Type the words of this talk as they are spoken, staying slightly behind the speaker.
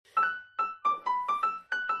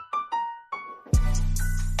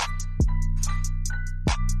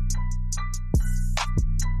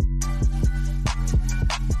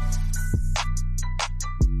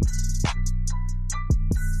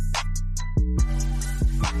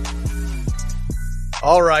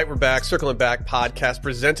All right, we're back. Circling Back podcast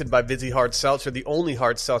presented by Vizzy Hard Seltzer, the only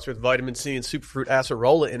hard seltzer with vitamin C and superfruit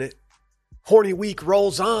acerola in it. Horny week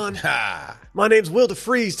rolls on. My name's Will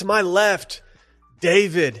DeFreeze. To my left,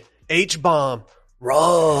 David H-Bomb.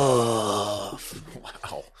 Rough.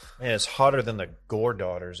 Wow. Man, it's hotter than the Gore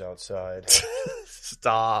daughters outside.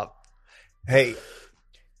 Stop. Hey,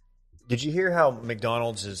 did you hear how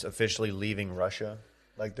McDonald's is officially leaving Russia?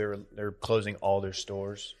 Like they're closing all their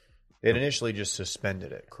stores. It initially just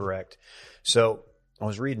suspended it, correct? So I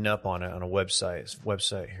was reading up on it on a website. This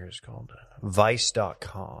website here is called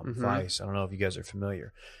Vice.com. Mm-hmm. Vice. I don't know if you guys are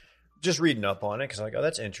familiar. Just reading up on it because I'm like, oh,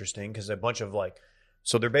 that's interesting because a bunch of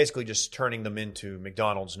so they're basically just turning them into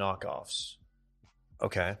McDonald's knockoffs.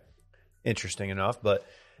 Okay. Interesting enough. But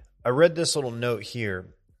I read this little note here.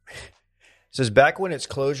 It says, back when its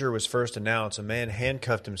closure was first announced, a man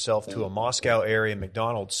handcuffed himself to a Moscow area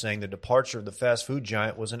McDonald's saying the departure of the fast food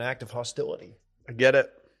giant was an act of hostility. I get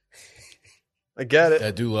it. I get it.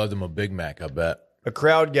 I do love them a Big Mac, I bet. A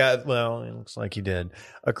crowd gathered. Well, it looks like he did.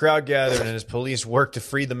 A crowd gathered, and as police worked to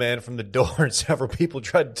free the man from the door, and several people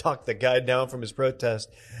tried to talk the guy down from his protest.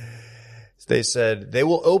 They said, they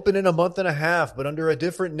will open in a month and a half, but under a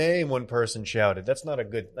different name, one person shouted. That's not a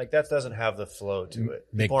good, that doesn't have the flow to it.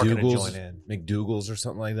 People aren't going to join in. McDougal's or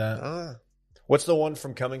something like that. What's the one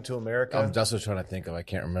from Coming to America? That's what I'm trying to think of. I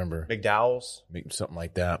can't remember. McDowell's? Something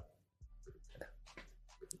like that.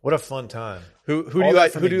 What a fun time. Who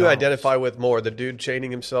do you identify with more, the dude chaining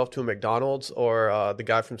himself to a McDonald's or the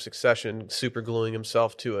guy from Succession super gluing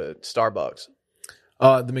himself to a Starbucks?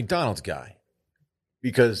 The McDonald's guy.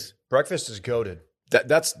 Because breakfast is goated.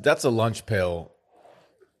 That's a lunch pail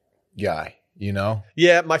guy, you know?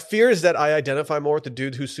 Yeah, my fear is that I identify more with the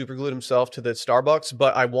dude who superglued himself to the Starbucks,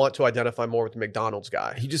 but I want to identify more with the McDonald's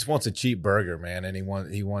guy. He just wants a cheap burger, man, and he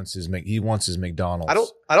wants his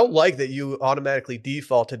McDonald's. I don't like that you automatically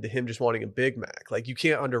defaulted to him just wanting a Big Mac. Like, you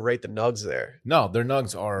can't underrate the nugs there. No, their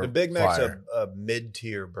nugs are the Big Mac's fire. a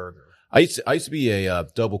mid-tier burger. I used to be a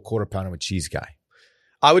double quarter pounder with cheese guy.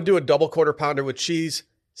 I would do a double quarter pounder with cheese,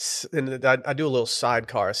 and I do a little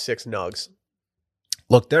sidecar, 6 nugs.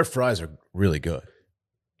 Look, their fries are really good.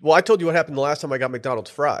 Well, I told you what happened the last time I got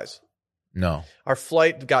McDonald's fries. No. Our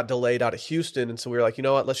flight got delayed out of Houston, and so we were like, you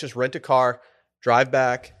know what? Let's just rent a car, drive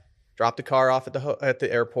back, drop the car off at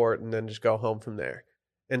the airport, and then just go home from there.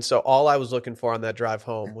 And so all I was looking for on that drive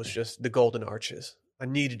home was just the Golden Arches. I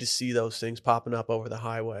needed to see those things popping up over the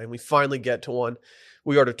highway, and we finally get to one.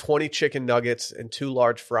 We ordered 20 chicken nuggets and 2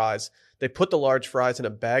 large fries. They put the large fries in a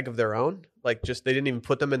bag of their own. They didn't even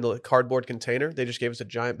put them in the cardboard container. They just gave us a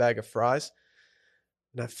giant bag of fries.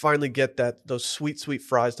 And I finally get those sweet, sweet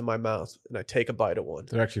fries to my mouth, and I take a bite of one.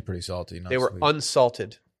 They're actually pretty salty. They were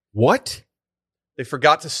unsalted. What? They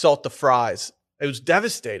forgot to salt the fries. It was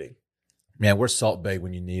devastating. Man, we're salt bae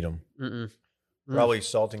when you need them. Mm-mm. Probably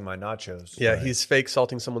salting my nachos. Yeah, Right. He's fake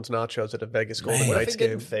salting someone's nachos at a Vegas Golden What if Knights they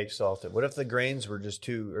didn't game. fake salt it? What if the grains were just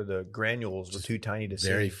the granules were too tiny to see?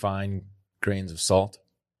 Very fine grains of salt.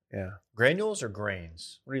 Yeah. Granules or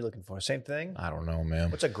grains? What are you looking for? Same thing? I don't know,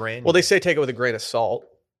 man. What's a granule? Well, they say take it with a grain of salt.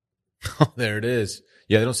 There it is.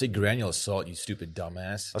 Yeah, they don't say granular salt, you stupid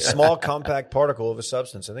dumbass. a small compact particle of a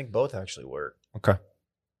substance. I think both actually work. Okay.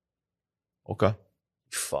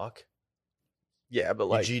 Fuck. Yeah, but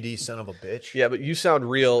You GD son of a bitch. yeah, but you sound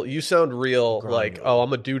real. You sound real like, Granule. oh,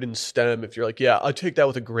 I'm a dude in STEM. If you're like, yeah, I take that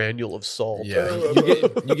with a granule of salt. Yeah,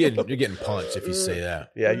 you're getting punched if you say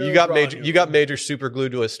that. Yeah, you got major super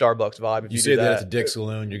glued to a Starbucks vibe. If You you, say do that at that. the Dick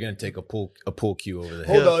Saloon, you're gonna take a pool cue over the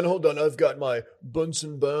Hold head. on. I've got my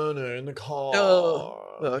Bunsen burner in the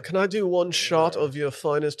car. Can I do one shot of your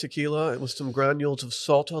finest tequila with some granules of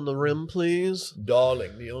salt on the rim, please?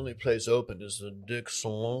 Darling, the only place open is the Dick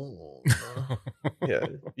Saloon. Yeah,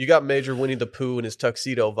 you got major Winnie the Pooh and his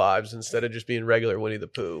tuxedo vibes instead of just being regular Winnie the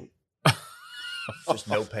Pooh. Just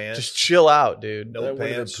no pants. Just chill out, dude. no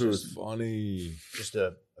pants. Pooh's funny. Just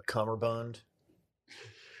a cummerbund.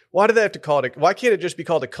 Why do they have to call it? Why can't it just be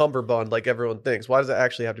called a cummerbund like everyone thinks? Why does it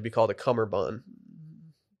actually have to be called a cummerbund?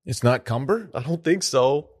 It's not cumber? I don't think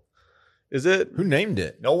so. Is it? Who named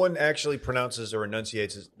it? No one actually pronounces or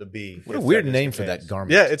enunciates the B. What a if weird that is name the for case. that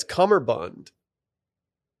garment. Yeah, it's cummerbund.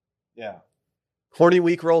 Yeah. Horny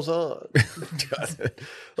week rolls on.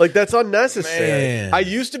 Like, that's unnecessary. Man. I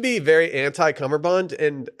used to be very anti-cummerbund,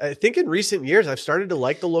 and I think in recent years I've started to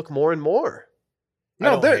like the look more and more.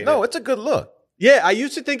 It's a good look. Yeah, I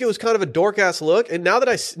used to think it was kind of a dork-ass look, and now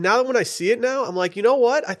when I see it now, I'm like, you know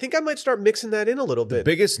what? I think I might start mixing that in a little The bit.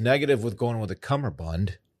 biggest negative with going with a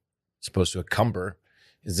cummerbund, as opposed to a cumber,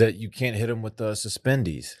 is that you can't hit them with the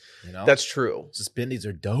suspendies. You know, That's true. suspendies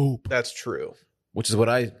are dope. That's true. Which is what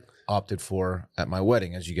I opted for at my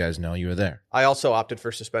wedding. As you guys know, you were there. I also opted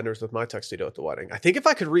for suspenders with my tuxedo at the wedding. I think if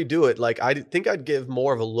I could redo it, like I think I'd give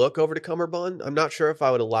more of a look over to cummerbund. I'm not sure if I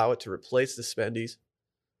would allow it to replace the spendies.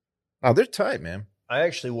 Oh, they're tight, man. I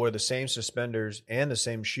actually wore the same suspenders and the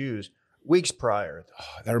same shoes weeks prior. Oh,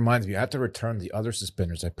 that reminds me, I have to return the other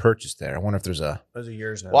suspenders I purchased there. I wonder if there's Those are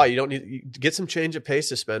yours now. Why you don't get some change of pace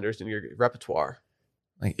suspenders in your repertoire?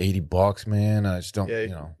 like $80, man. I just don't,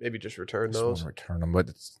 Yeah, maybe just return just want those. to return them. But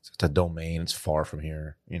it's a domain. It's far from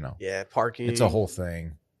here. Yeah, parking. It's a whole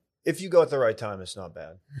thing. If you go at the right time, it's not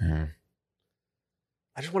bad. Mhm.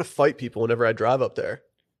 I just want to fight people whenever I drive up there.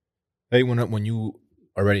 Hey, when you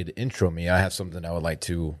are ready to intro me, I have something I would like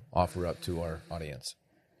to offer up to our audience.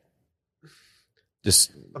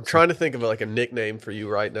 Just I'm trying to think of like a nickname for you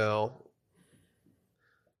right now.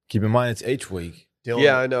 keep in mind it's H week. Dylan,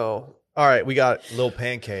 Yeah, I know. All right, we got Little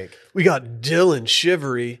Pancake. Dylan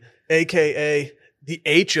Shivery, aka the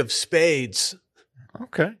H of Spades.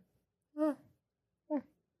 Okay. Oh.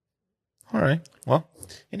 All right. Well,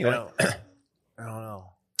 anyway. I don't know.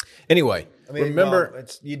 Anyway, I mean, remember well,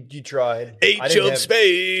 it's you tried. I H didn't of have-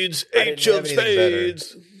 Spades. I didn't H have of anything better.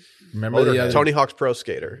 Spades. remember the other Tony Hawk's Pro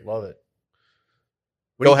Skater. Love it.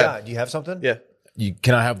 What Go do you ahead. got? Do you have something? Yeah.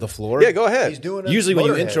 Can I have the floor? Yeah, go ahead. He's doing it. Usually when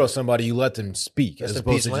you intro somebody, you let them speak Rest as in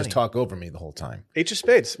opposed peace, to Lenny. just talk over me the whole time. H of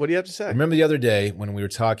Spades. What do you have to say? Remember the other day when we were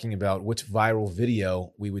talking about which viral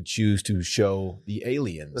video we would choose to show the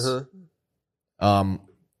aliens? Uh-huh.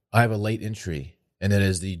 I have a late entry, and it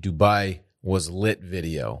is the Dubai was lit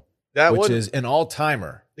video, That which one, is an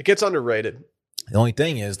all-timer. it gets underrated. The only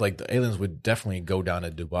thing is, like, the aliens would definitely go down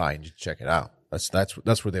to Dubai and just check it out.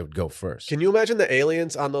 That's where they would go first. Can you imagine the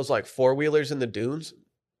aliens on those like four-wheelers in the dunes?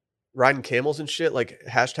 Riding camels and shit, like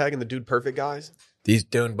hashtagging the dude perfect guys? These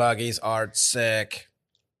dune buggies are sick.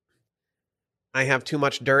 I have too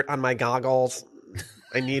much dirt on my goggles.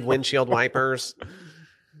 I need windshield wipers.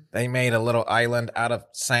 They made a little island out of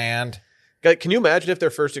sand. Can you imagine if their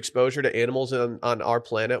first exposure to animals on our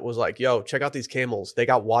planet was like, yo, check out these camels. They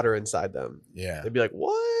got water inside them. Yeah. They'd be like,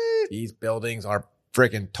 what? These buildings are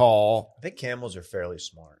freaking tall. I think camels are fairly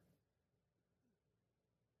smart.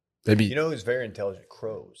 They'd be, You know who's very intelligent?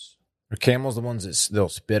 Crows. are camels the ones that they'll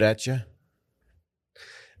spit at you?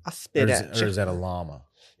 I spit Or at you. is that a llama?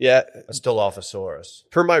 Yeah. That's Dilophosaurus.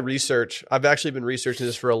 Per my research, I've actually been researching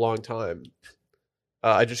this for a long time.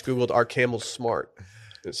 I just Googled, are camels smart?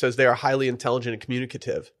 It says they are highly intelligent and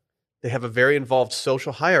communicative. They have a very involved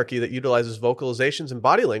social hierarchy that utilizes vocalizations and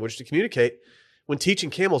body language to communicate. When teaching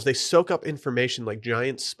camels, they soak up information like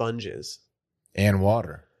giant sponges. And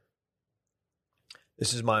water.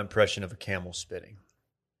 This is my impression of a camel spitting.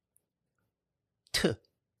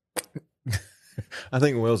 I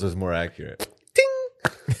think Will's is more accurate.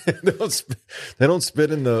 Ding! they don't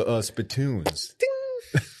spit in the spittoons. Ding!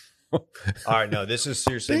 All right, no, this is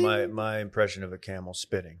seriously Ding. my impression of a camel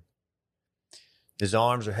spitting. His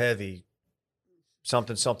arms are heavy.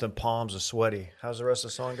 Something, palms are sweaty. How's the rest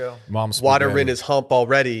of the song go? Mom's Water spaghetti. in his hump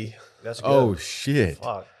already. That's good. Oh, shit.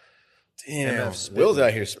 Fuck. Damn. MF spitting. Will's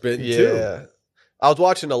out here spitting, Yeah. too. I was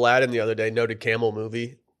watching Aladdin the other day, noted camel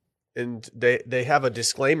movie, and they have a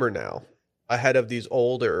disclaimer now ahead of these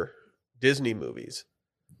older Disney movies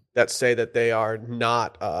that say that they are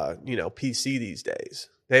not PC these days.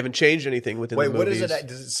 They haven't changed anything within Wait, the what movies. is it?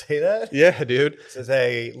 Does it say that? Yeah, dude. It says,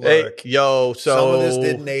 hey, Hey, look, yo, so some of this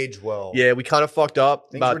didn't age well. Yeah, we kind of fucked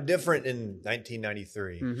up. Things were different in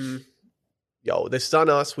 1993. Mhm. Yo, this is on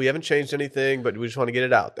us. We haven't changed anything, but we just want to get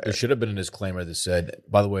it out there. There should have been a disclaimer that said,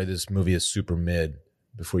 by the way, this movie is super mid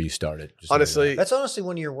before you started. Just so you know. Honestly, That's honestly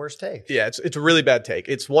one of your worst takes. yeah, it's a really bad take.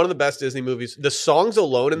 It's one of the best Disney movies. The songs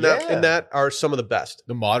alone in Yeah. that are some of the best.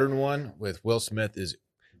 The modern one with Will Smith is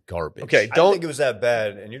garbage. Okay, I don't don't think it was that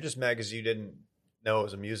bad, and you're just mad because you didn't know it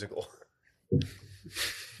was a musical.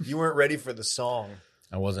 You weren't ready for the song.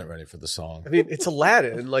 I wasn't ready for the song. I mean, it's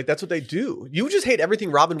Aladdin. Like, that's what they do. You just hate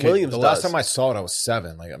everything Robin Okay, Williams the does. last time I saw it, I was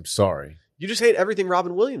 7. Like, I'm sorry. You just hate everything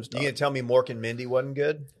Robin Williams You does. gonna tell me Mork and Mindy wasn't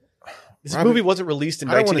good? This Robin- movie wasn't released in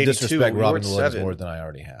I don't want to 1982. disrespect We Robin weren't Williams 7. more than I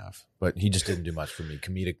already have, but he just didn't do much for me,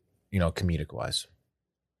 comedic wise.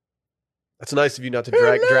 That's nice of you not to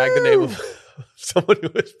drag the name of someone who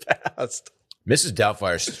has passed. Mrs.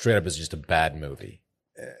 Doubtfire straight up is just a bad movie.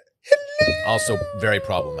 Also very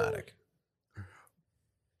problematic.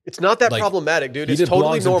 It's not that Like, problematic, dude. He It's did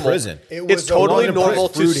totally belongs in normal. prison. It's totally lot of normal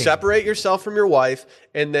to fruiting. separate yourself from your wife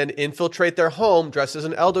and then infiltrate their home dressed as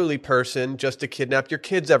an elderly person just to kidnap your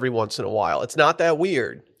kids every once in a while. It's not that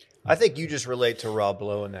weird. I think you just relate to Rob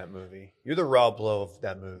Lowe in that movie. You're the Rob Lowe of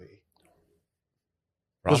that movie.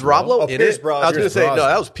 Was Rob Lowe Oh, in Pierce it? Brosnan. I was going to say, no, Brosnan.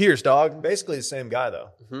 that was Pierce, dog. Basically the same guy, though.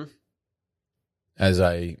 as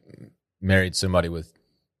I married somebody with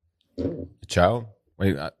a child.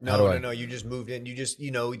 Wait, No. You just moved in. You just,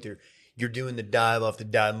 you're doing the dive off the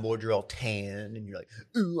diving board. You're all tan, and you're like,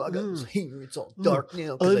 "Ooh, I got this hair. It's all dark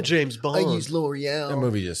now." I'm James Bond. I use L'Oreal. That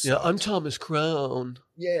movie just Yeah, sucked. I'm Thomas Crown.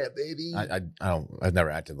 Yeah, baby. I've never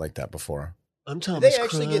acted like that before. I'm Thomas They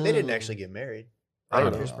Crown. didn't actually get married. I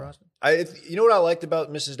don't Pierce know. Brosnan. You know what I liked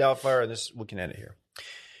about Mrs. Doubtfire, and we can end it here.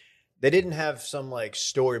 They didn't have some like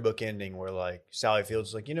storybook ending where like Sally Fields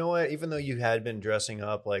is like, you know what? Even though you had been dressing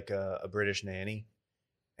up like a British nanny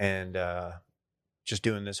and just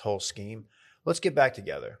doing this whole scheme, let's get back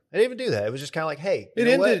together. They didn't even do that. It was just kind of like, hey, It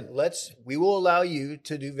you know ended- what? We will allow you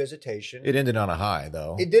to do visitation. It ended on a high,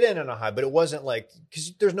 though. It did end on a high, but it wasn't like,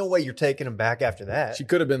 because there's no way you're taking him back after that. She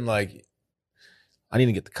could have been like, I need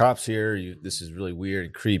to get the cops here. This is really weird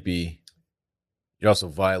and creepy. You're also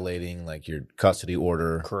violating like your custody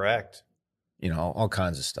order. Correct. All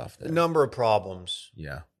kinds of stuff. A number of problems.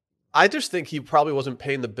 Yeah. I just think he probably wasn't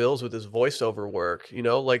paying the bills with his voiceover work.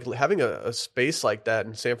 Like having a space like that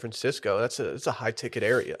in San Francisco, it's a high ticket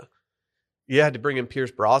area. You had to bring in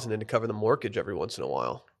Pierce Brosnan to cover the mortgage every once in a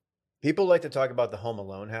while. People like to talk about the Home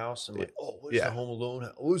Alone house and like, what's Yeah. the Home Alone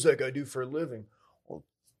house? What does that guy do for a living? Well,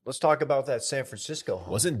 let's talk about that San Francisco home.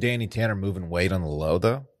 Wasn't Danny Tanner moving weight on the low,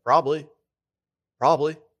 though? Probably.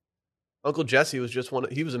 Uncle Jesse was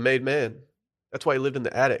he was a made man. That's why he lived in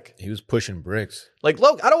the attic. He was pushing bricks. Like,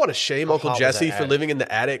 look, I don't want to shame How Uncle hot was Jesse that for attic? living in the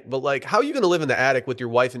attic, but like, how are you going to live in the attic with your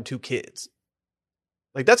wife and 2 kids?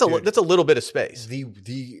 Like, that's a little bit of space.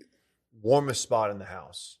 The warmest spot in the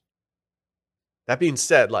house. That being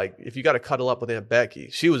said, like, if you got to cuddle up with Aunt Becky,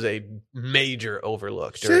 she was a major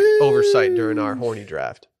oversight during our horny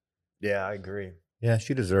draft. Yeah, I agree. Yeah,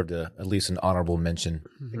 she deserved at least an honorable mention.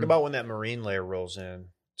 Think about when that marine layer rolls in.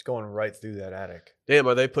 It's going right through that attic. Damn,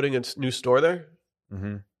 are they putting a new store there?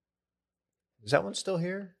 Mm-hmm. Is that one still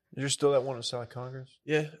here? Is there still that one in South Congress?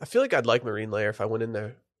 Yeah, I feel like I'd like Marine Layer if I went in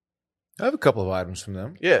there. I have a couple of items from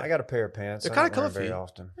them. Yeah, I got a pair of pants. They're I don't kinda wear 'em comfy. very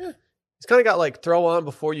often. Yeah. it's kind of got like throw on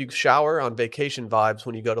before you shower on vacation vibes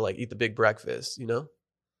when you go to like eat the big breakfast,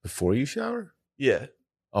 Before you shower? Yeah,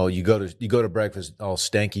 Oh, you go to breakfast all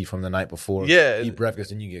stanky from the night before. Yeah. Eat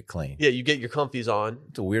breakfast and you get clean. yeah, you get your comfies on.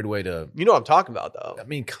 It's a weird way to. You know what I'm talking about, though. I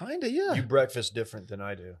mean, kind of, yeah. You breakfast different than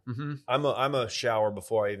I do. Mm-hmm. I'm a shower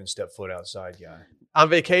before I even step foot outside guy. On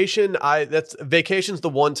vacation, vacation's the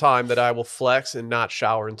one time that I will flex and not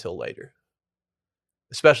shower until later,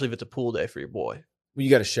 especially if it's a pool day for your boy. Well, you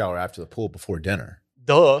got to shower after the pool before dinner.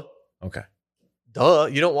 Duh. Okay.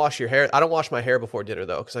 You don't wash your hair. I don't wash my hair before dinner,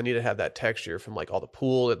 though, because I need to have that texture from like all the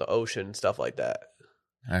pool and the ocean and stuff like that.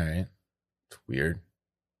 All right. It's weird.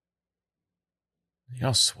 You're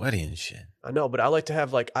all sweaty and shit. I know, but I like to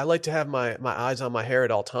have my eyes on my hair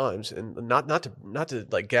at all times, and not to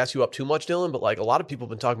like gas you up too much, Dylan, but like a lot of people have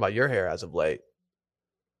been talking about your hair as of late.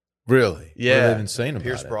 Really? Yeah. What have they been saying about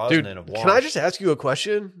Pierce it? Brosnan Dude, of Wash. can I just ask you a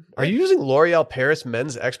question? Are you using L'Oreal Paris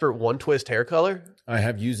Men's Expert One Twist hair color? I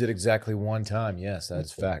have used it exactly one time. Yes,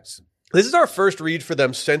 that's facts. This is our first read for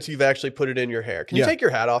them since you've actually put it in your hair. Can you Yeah. take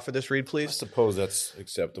your hat off for this read, I please? suppose that's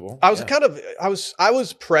acceptable. I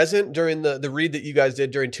was present during the read that you guys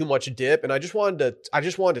did during Too Much Dip, and I just wanted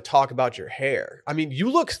to talk about your hair. I mean,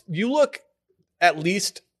 you look at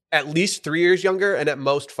least 3 years younger, and at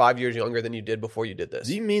most 5 years younger than you did before you did this.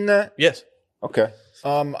 Do you mean that? Yes. Okay.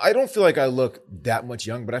 I don't feel like I look that much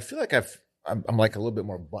young, but I feel like I'm like a little bit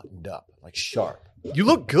more buttoned up, like sharp. You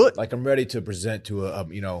look good. Like I'm ready to present to a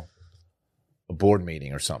board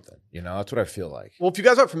meeting or something. That's what I feel like. Well, if you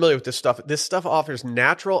guys aren't familiar with this stuff offers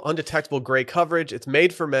natural, undetectable gray coverage. It's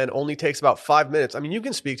made for men, only takes about 5 minutes. I mean, you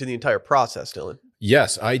can speak to the entire process, Dylan.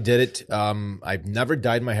 Yes, I did it. I've never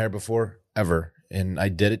dyed my hair before, ever. And I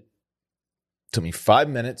did it. Took me 5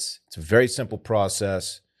 minutes. It's a very simple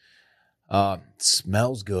process.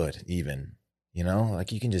 Smells good even.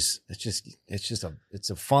 Like you can it's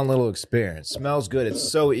a fun little experience. Smells good. It's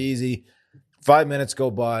so easy. 5 minutes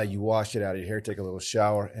go by, you wash it out of your hair, take a little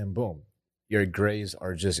shower, and boom, your grays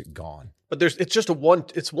are just gone. But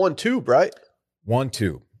it's one tube, right? 1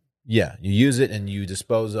 tube. Yeah, you use it and you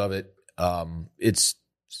dispose of it. It's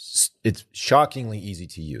shockingly easy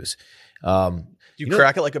to use. You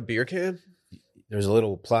crack it like a beer can? There's a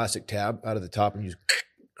little plastic tab out of the top, and you just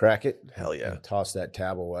crack it. Hell yeah. And toss that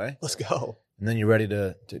tab away. Let's go. And then you're ready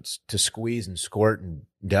to squeeze and squirt and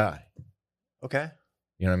dye. Okay.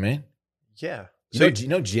 You know what I mean? Yeah. Do you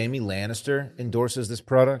know Jamie Lannister endorses this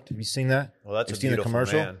product? Have you seen that? Well, that's You've a seen the beautiful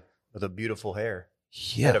commercial? man with a beautiful hair.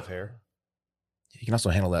 Yeah. Head of hair. You can also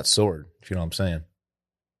handle that sword, if you know what I'm saying.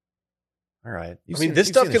 All right. This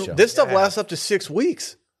stuff Yeah. lasts up to 6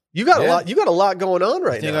 weeks. You got a lot. You got a lot going on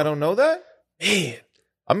right You think now. I don't know that? Man.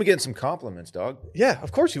 I'm getting some compliments, dog. Yeah,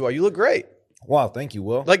 of course you are. You look great. Wow, thank you,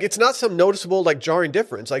 Will. Like, it's not some noticeable, like, jarring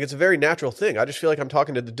difference. Like, it's a very natural thing. I just feel like I'm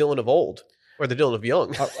talking to the Dylan of old or the Dylan of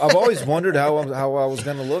young. I've always wondered how I was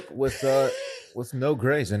going to look with no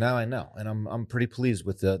grays, and now I know, and I'm pretty pleased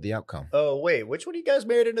with the outcome. Oh, wait. Which one of you guys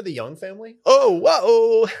married into the Young family? Oh,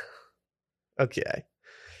 whoa. Okay.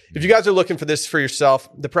 If you guys are looking for this for yourself,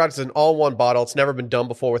 the product is an all-in-one bottle. It's never been done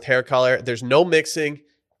before with hair color. There's no mixing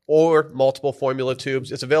or multiple formula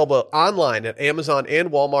tubes. It's available online at Amazon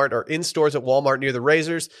and Walmart or in stores at Walmart near the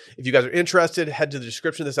razors. If you guys are interested, head to the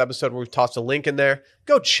description of this episode where we've tossed a link in there.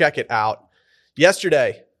 Go check it out.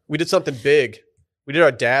 Yesterday, we did something big. We did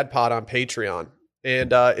our dad pod on Patreon,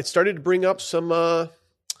 and it started to bring up some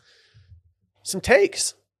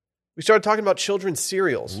takes. We started talking about children's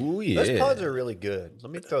cereals. Ooh, yeah. Those pods are really good.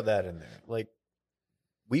 Let me throw that in there. Like,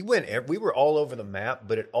 we were all over the map,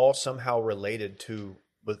 but it all somehow related to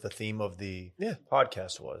what the theme of the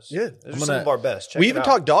podcast was. Yeah. Those are some of our best. Check We it even out.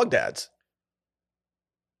 talked dog dads.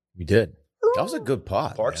 We did. That was a good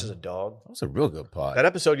pod. Barks man. as a dog. That was a real good pod. That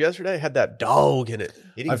episode yesterday had that dog in it.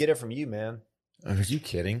 He didn't get it from you, man. Are you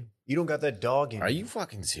kidding? You don't got that dog in Are you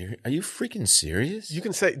fucking serious? Are you freaking serious? You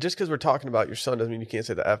can say, just because we're talking about your son doesn't mean you can't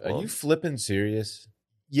say the F bomb. Are you flipping serious?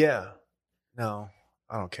 Yeah. No,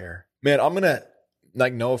 I don't care. Man, I'm going to,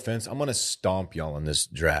 like, no offense, I'm going to stomp y'all in this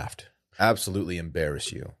draft. Absolutely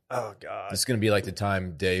embarrass you. Oh, God. It's going to be like the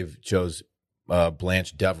time Dave chose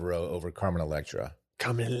Blanche Devereaux over Carmen Electra.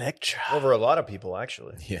 Carmen Electra. Over a lot of people,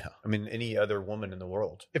 actually. Yeah. I mean, any other woman in the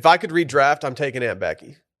world. If I could redraft, I'm taking Aunt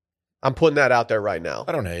Becky. I'm putting that out there right now.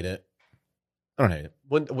 I don't hate it.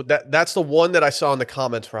 That's the one that I saw in the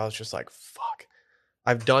comments where I was just like, fuck.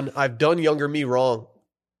 I've done younger me wrong.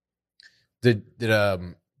 Did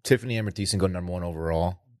Tiffany Amber Thiessen go number 1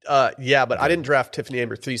 overall? Yeah, but I didn't draft Tiffany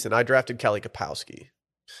Amber Thiessen. I drafted Kelly Kapowski.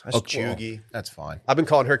 That's Okay, well, chuggy. that's fine. I've been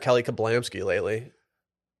calling her Kelly Kablamski lately.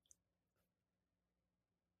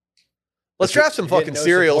 Let's draft some fucking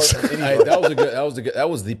cereals. Hey, that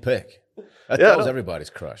was the pick. That was everybody's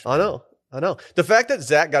crush. I know. The fact that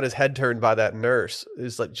Zach got his head turned by that nurse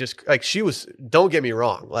is like just like she was. Don't get me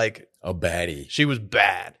wrong, like a baddie. she was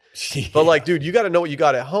bad. But like, dude, you got to know what you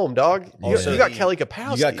got at home, dog. You Also, got Kelly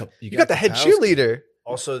Kapowski. you You got the head Kapowski. cheerleader.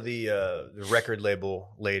 Also, the record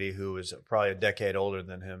label lady who was probably a decade older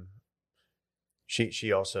than him.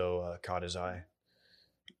 She also caught his eye.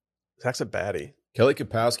 Zach's a baddie. Kelly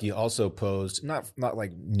Kapowski also posed not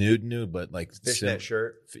like nude, but like Fishnet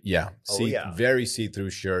shirt. Yeah, Oh, yeah. Very see-through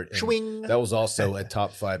shirt. And Swing. that was also a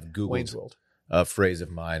top 5 Wayne's Googled World. phrase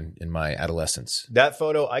of mine in my adolescence. That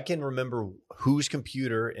photo, I can remember whose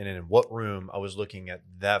computer and in what room I was looking at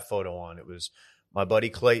that photo on. It was my buddy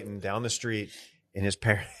Clayton down the street in his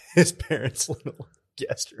parents' little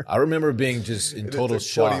guest room. I remember being just in total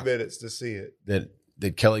shock 20 minutes to see it.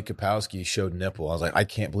 that Kelly Kapowski showed nipple. I was like, I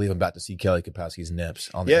can't believe I'm about to see Kelly Kapowski's nips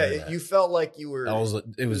on the internet. You felt like you were.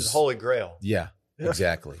 It was holy grail. Yeah,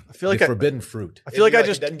 exactly. I feel like the forbidden fruit. I feel like It I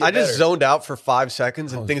doesn't get just better. zoned out for 5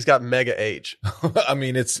 seconds and things got mega H. I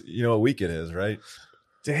mean, it's a week it is, right?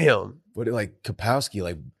 Damn, But like Kapowski,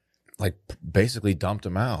 like basically dumped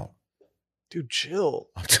him out. dude, chill.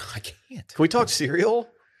 I can't. Can we talk cereal?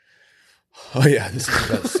 Oh yeah, this is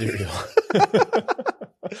about cereal.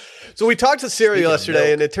 So we talked to cereal Speaking of yesterday,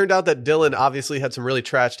 milk. and it turned out that Dylan obviously had some really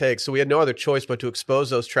trash takes. So we had no other choice but to expose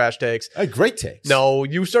those trash takes. Great takes. No,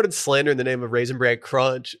 you started slandering the name of Raisin Bran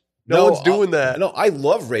Crunch. No one's doing that. No, I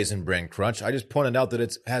love Raisin Bran Crunch. I just pointed out that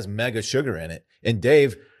it has mega sugar in it. And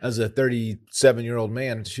Dave, as a 37-year-old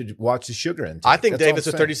man, should watch the sugar intake. I think That's Dave, all as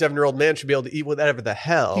a I'm saying. 37-year-old man, should be able to eat whatever the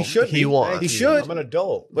hell He should be. wants. He should. I'm an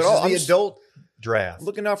adult. But This I'm is the adult draft.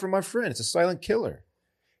 Looking out for my friend. It's a silent killer.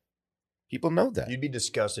 People know that. You'd be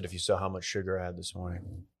disgusted if you saw how much sugar I had this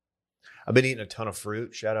morning. I've been eating a ton of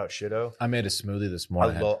fruit. Shout out Shido. I made a smoothie this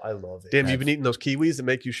morning. I love it. Damn, you've been eating those kiwis that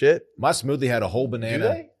make you shit? My smoothie had a whole Do banana.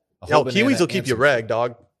 they? Kiwis will keep you reg,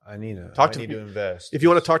 dog. I need to Talk to need me. to invest. If you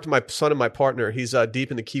want to talk to my son and my partner, he's deep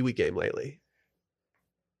in the kiwi game lately.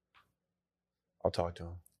 I'll talk to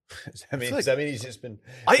him. Does feel like- that mean he's just been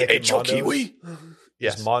I taking ate your Mondos? kiwi. Just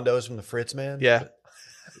Yes. Mondos from the Fritz man? Yeah.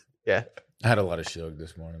 Yeah. I had a lot of sugar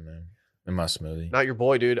this morning, man, in my smoothie. Not your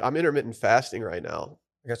boy, dude. I'm intermittent fasting right now.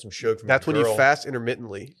 I got some sugar from That's your when you girl. fast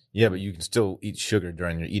intermittently. Yeah, but you can still eat sugar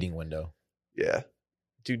during your eating window. Yeah.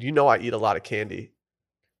 Dude, you know I eat a lot of candy.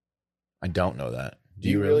 I don't know that. Do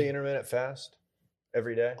you really intermittent fast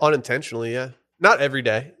every day? Unintentionally, yeah. Not every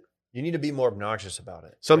day. You need to be more obnoxious about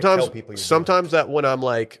it. Sometimes, Like, tell people you're doing sometimes that when I'm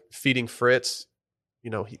like feeding Fritz, you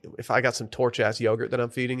know, if I got some torch ass yogurt that I'm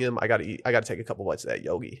feeding him, I gotta take a couple bites of that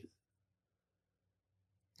yogi.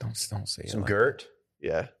 Don't say it. it. Some like Gert.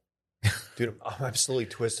 Yeah. Dude, Dude, I'm absolutely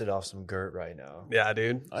twisted off some Gert right now. Yeah,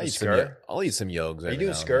 dude. I'll eat Skir? some yolks. Are you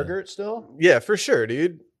doing Skirgurt still? Yeah, for sure,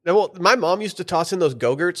 dude. Well, my mom used to toss in those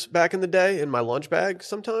Go-Gurts back in the day in my lunch bag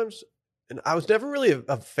sometimes. And I was never really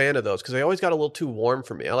a fan of those because they always got a little too warm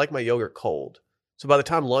for me. I like my yogurt cold. So by the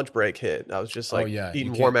time lunch break hit, I was just like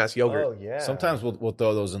eating warm-ass yogurt. Oh, yeah. Sometimes we'll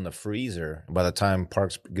throw those in the freezer. By the time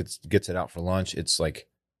Parks gets it out for lunch, it's like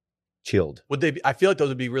chilled. Would they be, I feel like those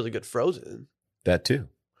would be really good frozen. That too.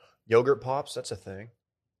 Yogurt pops, that's a thing.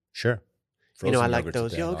 Sure. I Frozen like yogurt's a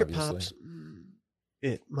those thing, yogurt obviously. pops.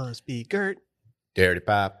 It must be Gert. Dirty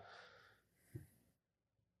pop.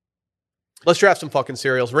 Let's draft some fucking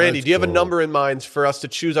cereals. Randy, Let's do you have a go. number in mind for us to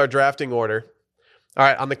choose our drafting order? All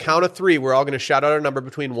right, on the count of 3, we're all going to shout out our number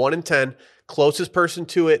between 1 and 10. Closest person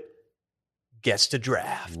to it gets to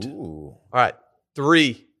draft. Ooh. All right,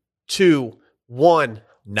 3, 2, 1.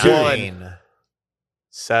 9.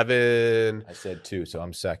 7. I said 2, so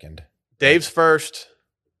I'm second. Dave's first.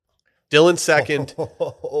 Dylan's second.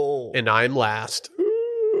 Oh. And I'm last.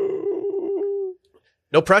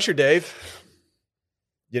 No pressure, Dave.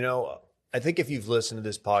 You know, I think if you've listened to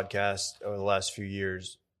this podcast over the last few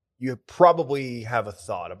years, you probably have a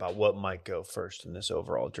thought about what might go first in this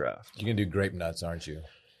overall draft. You can do grape nuts, aren't you?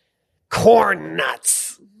 Corn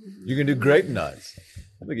nuts. You can do grape nuts.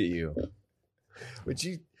 Look at you. Would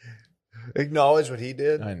you acknowledge what he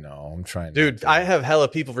did? I know. I'm trying. Dude, I have hella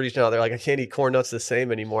people reaching out. They're like, I can't eat corn nuts the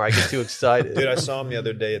same anymore. I get too excited. Dude, I saw him the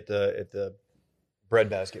other day at the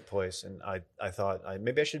breadbasket place, and I thought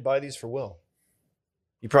maybe I should buy these for Will.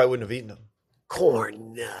 You probably wouldn't have eaten them.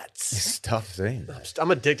 Corn nuts. It's tough saying that.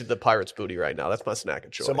 I'm addicted to Pirate's Booty right now. That's my snack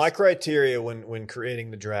of choice. So my criteria when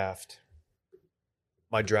creating the draft,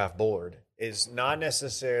 my draft board, is not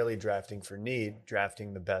necessarily drafting for need,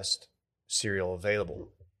 drafting the best cereal available.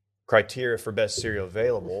 Criteria for best cereal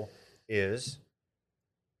available is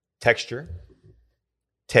texture,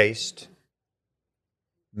 taste,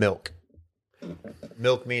 milk.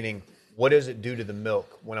 Milk meaning, what does it do to the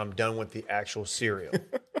milk when I'm done with the actual cereal?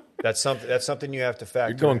 That's something you have to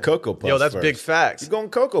factor You're going in. Cocoa Puffs. Yo, that's first. big facts. You're going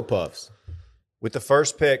Cocoa Puffs. With the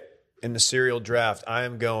first pick in the cereal draft, I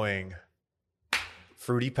am going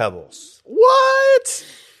Fruity Pebbles. What?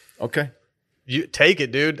 Okay. You take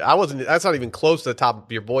it, dude. That's not even close to the top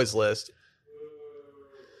of your boys list.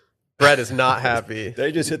 Brett is not happy.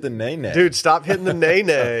 They just hit the nay-nay. Dude, stop hitting the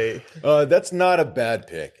nay-nay. That's not a bad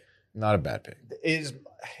pick. Not a bad pick.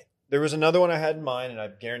 There was another one I had in mind, and I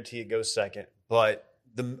guarantee it goes second. But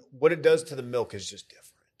what it does to the milk is just different.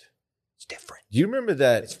 It's different. Do you remember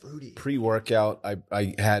that It's fruity. pre-workout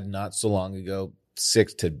I had not so long ago,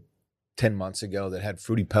 6 to 10 months ago, that had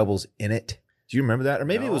Fruity Pebbles in it? Do you remember that? Or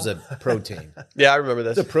maybe it was a protein. Yeah, I remember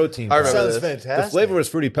this. It's a protein. I remember powder. Sounds this. fantastic. The flavor was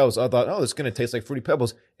Fruity Pebbles. I thought, oh, it's going to taste like Fruity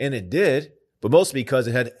Pebbles. And it did, but mostly because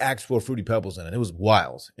it had actual Fruity Pebbles in it. It was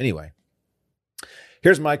wild. Anyway,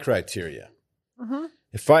 here's my criteria. Mm-hmm.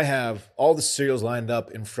 If I have all the cereals lined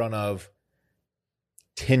up in front of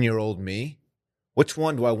 10-year-old me, which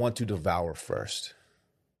one do I want to devour first?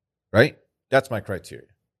 Right? That's my criteria.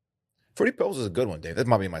 Fruity Pebbles is a good one, Dave. That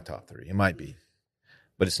might be in my top 3. It might be.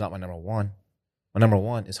 But it's not my number 1. My number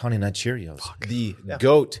 1 is Honey Nut Cheerios. The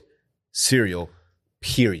GOAT cereal,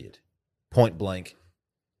 period. Point blank.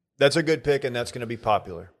 That's a good pick, and that's going to be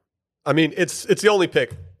popular. I mean, it's the only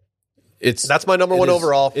pick. That's my number It 1 is-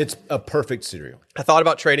 overall. It's a perfect cereal. I thought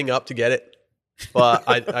about trading up to get it, but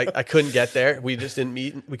I couldn't get there. We just didn't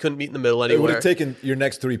meet. We couldn't meet in the middle It would anywhere. have taken your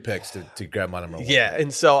next 3 picks to grab my number 1. Yeah,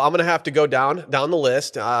 and so I'm gonna have to go down the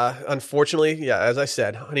list. Unfortunately, yeah, as I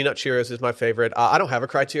said, Honey Nut Cheerios is my favorite. I don't have a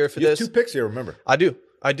criteria for You have this. 2 picks here, remember. I do.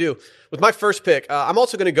 With my first pick, I'm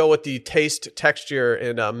also going to go with the taste, texture,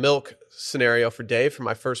 and milk scenario for Dave for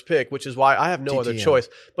my first pick, which is why I have no other TTM. choice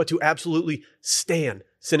but to absolutely stan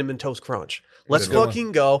Cinnamon Toast Crunch. Let's Good one.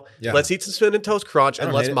 fucking go. Yeah. Let's eat some Cinnamon Toast Crunch and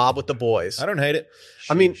don't let's hate it. mob with the boys. I don't hate it.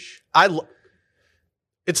 I mean, Sheesh.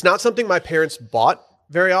 it's not something my parents bought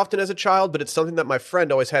very often as a child, but it's something that my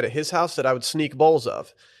friend always had at his house that I would sneak bowls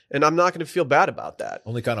of. And I'm not going to feel bad about that.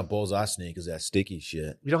 Only kind of bowls I sneak is that sticky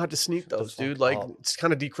shit. You don't have to sneak those, fuck dude. Like, up. it's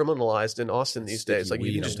kind of decriminalized in Austin these Sticky days. Like, you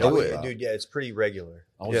weed can and just stuff. do Talk it. about. Dude, yeah, it's pretty regular.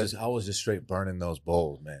 I was just straight burning those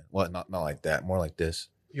bowls, man. What? Not like that. More like this.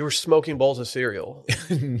 You were smoking bowls of cereal.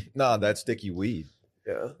 No, that sticky weed.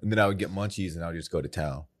 Yeah. And then I would get munchies and I would just go to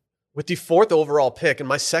town. With the 4th overall pick and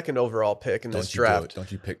my 2nd overall pick in this Don't you do draft, it.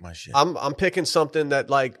 Don't you pick my shit. I'm picking something that,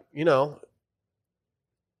 like, you know,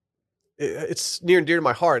 it's near and dear to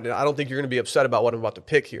my heart. And I don't think you're going to be upset about what I'm about to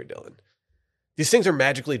pick here, Dylan. These things are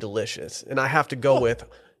magically delicious. And I have to go with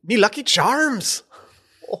me Lucky Charms.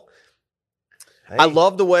 Hey. I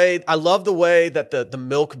love the way that the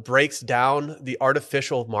milk breaks down the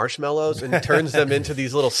artificial marshmallows and turns them into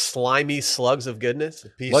these little slimy slugs of goodness. The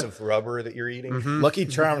piece of rubber that you're eating. Mhm. Lucky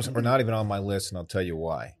Charms are not even on my list, and I'll tell you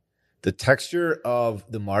why. The texture of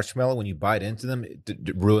the marshmallow when you bite into them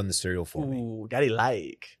it ruined the cereal for me. Ooh, daddy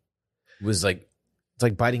like. It was like it's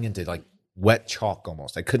like biting into like wet chalk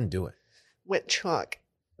almost. I couldn't do it. Wet chalk.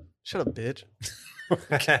 Shut up, bitch.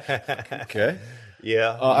 Okay.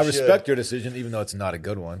 Yeah. I respect your decision, even though it's not a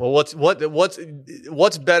good one. Well,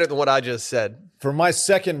 what's better than what I just said? For my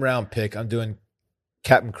second round pick, I'm doing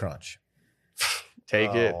Captain Crunch.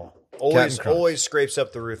 Take it. Always Crunch. always scrapes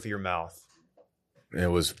up the roof of your mouth. It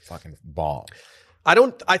was fucking bomb.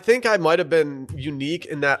 I think I might have been unique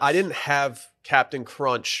in that I didn't have Captain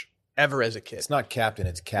Crunch ever as a kid. It's not Captain,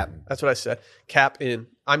 it's Captain. That's what I said. Cap in.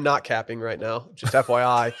 I'm not capping right now. Just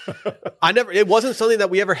FYI. It wasn't something that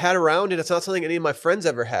we ever had around, and it's not something any of my friends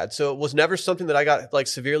ever had. So it was never something that I got like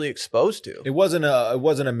severely exposed to. It wasn't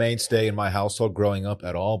a mainstay in my household growing up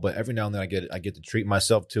at all, but every now and then I get to treat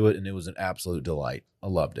myself to it, and it was an absolute delight. I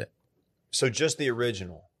loved it. So just the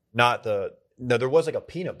original, not the. No, there was like a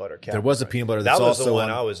peanut butter Captain There was a Crunch. peanut butter. That That's was also the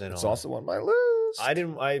one I was in It's on. also on my list.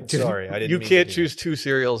 I'm sorry. I didn't. You mean can't to do choose two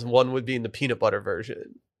cereals, and one would be in the peanut butter version. that.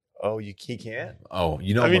 Oh, he can't. Oh,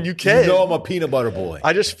 you know. I mean, you can. You know, I'm a peanut butter boy.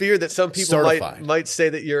 I just fear that some people Certified. might say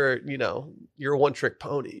that you're a one trick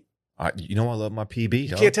pony. You know, I love my PB. You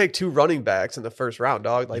Dog. can't take two running backs in the first round,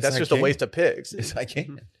 dog. Like Yes, that's I just a can. waste of picks. Yes, I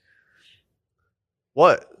can.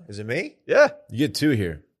 What? Is it me? Yeah. You get two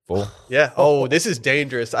here, fool. Yeah. Oh, this is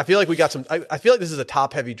dangerous. I feel like we got some. I feel like this is a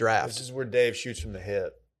top heavy draft. This is where Dave shoots from the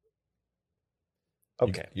hip.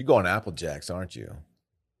 Okay. You're going Apple Jacks, aren't you?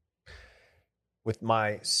 With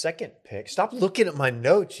my second pick, stop looking at my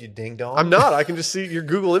notes, you ding dong. I'm not. I can just see your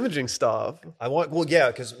Google imaging stuff.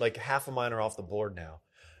 Because like half of mine are off the board now,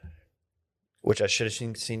 which I should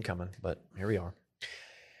have seen coming, but here we are.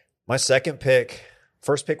 My second pick,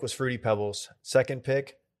 first pick was Fruity Pebbles. Second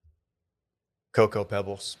pick, Cocoa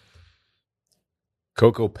Pebbles.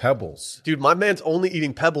 Cocoa Pebbles. Dude, my man's only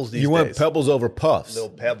eating Pebbles these You days. went Pebbles over Puffs. Little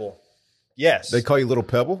Pebble. Yes. They call you Little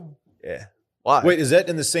Pebble? yeah. Why? Wait, is that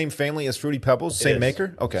in the same family as Fruity Pebbles? It Same is.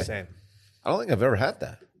 maker? Okay. Same. I don't think I've ever had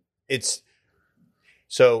that. It's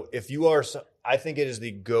so if you are, I think it is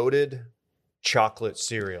the goated chocolate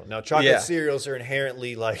cereal. Now, chocolate cereals are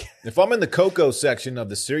inherently like. If I'm in the cocoa section of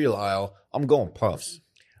the cereal aisle, I'm going Puffs.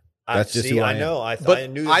 That's just who I am. know. I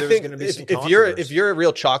But knew I there was think going to be if, some if you're a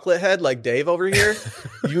real chocolate head like Dave over here,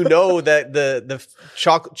 you know that the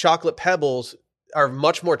chocolate Pebbles are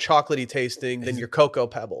much more chocolatey tasting than your Cocoa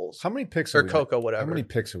Pebbles. How many picks Or are we Cocoa, whatever. How many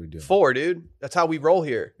picks are we doing? 4, dude. That's how we roll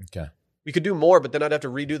here. Okay. We could do more, but then I'd have to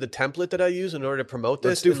redo the template that I use in order to promote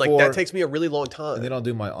Let's this. do And like 4. that takes me a really long time. And then I'll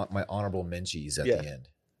do my honorable menchies at Yeah. the end.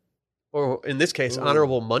 Or in this case, Ooh.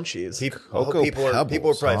 honorable munchies. Cocoa people are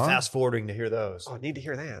Pebbles, probably huh? fast forwarding to hear those. Oh, I need to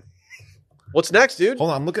hear that. What's next, dude? Hold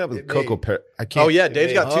on, I'm looking up the It Cocoa may- Pebbles. I can't. Oh yeah,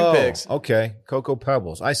 Dave's got 2 picks. Okay. Cocoa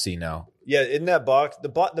Pebbles. I see now. Yeah, in that box, the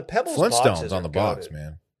Pebbles boxes Flintstones are on the box, goated.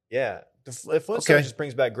 man. Yeah, the Flintstones Okay. just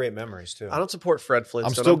brings back great memories too. I don't support Fred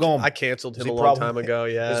Flintstone. I'm still going- I canceled Is him he a long probably- time ago.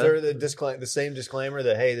 Yeah. Is there the same disclaimer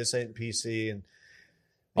that hey, this ain't PC and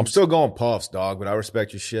I'm still going Puffs, dog, but I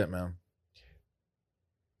respect your shit, man.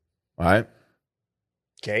 All right.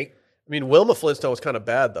 cake? I mean, Wilma Flintstone was kind of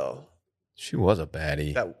bad though. She was a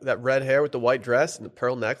baddie. That red hair with the white dress and the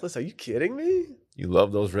pearl necklace. Are you kidding me? You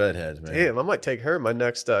love those redheads, man. Damn, I might take her in my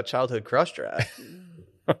next childhood crush draft.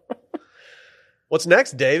 What's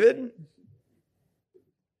next, David?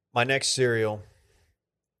 My next cereal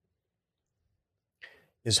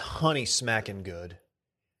is Honey Smackin' Good.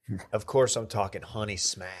 Of course, I'm talking Honey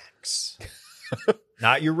Smacks.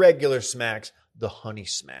 Not your regular smacks, the Honey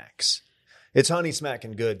Smacks. It's Honey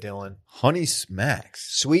Smackin' Good, Dylan. Honey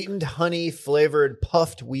Smacks. Sweetened honey flavored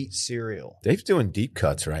puffed wheat cereal. Dave's doing deep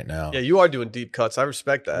cuts right now. Yeah, you are doing deep cuts. I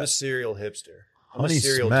respect I'm a that. cereal hipster. I'm a Honey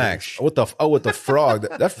cereal Smacks. douche. With the frog.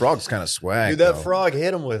 That frog's kind of swag. Dude, that though. frog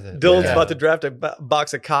hit him with it. Dylan's Yeah. about to draft a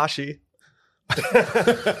box of Kashi.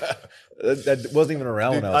 that wasn't even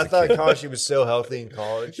around Dude, when I I was thought a kid. Kashi was so healthy in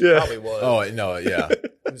college. Yeah. Probably was. Oh no, yeah.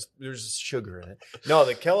 There's sugar in it. No,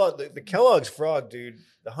 the Kellogg's frog, dude.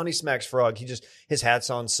 The Honey Smacks frog. His hat's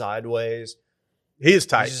on sideways. He is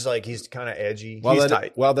tight. He's kind of edgy. He's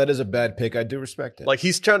tight. While that is a bad pick, I do respect it. Like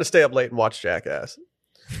he's trying to stay up late and watch Jackass.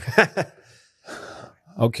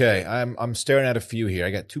 Okay, I'm staring at a few here.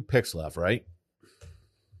 I got 2 picks left, right?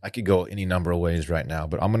 I could go any number of ways right now,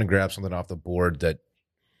 but I'm going to grab something off the board that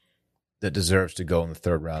deserves to go in the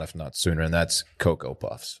 3rd round, if not sooner, and that's Cocoa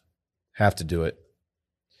Puffs. Have to do it.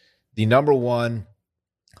 The number one,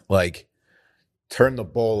 like, turn the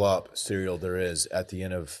bowl up cereal there is at the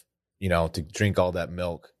end of, to drink all that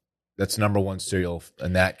milk. That's number one cereal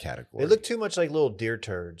in that category. They look too much like little deer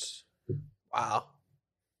turds. Wow.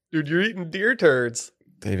 Dude, you're eating deer turds.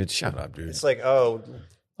 David, shut up, dude. It's like,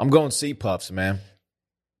 I'm going Sea Puffs, man.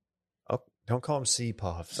 don't call them sea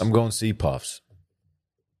puffs. I'm going Sea Puffs.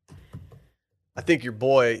 I think your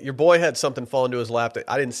boy had something fall into his lap that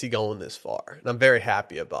I didn't see going this far, and I'm very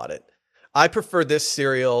happy about it. I prefer this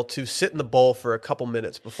cereal to sit in the bowl for a couple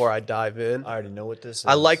minutes before I dive in. I already know what this is.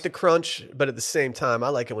 I like the crunch, but at the same time, I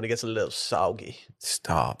like it when it gets a little soggy.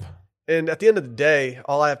 Stop. And at the end of the day,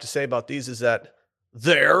 all I have to say about these is that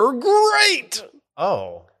they're great.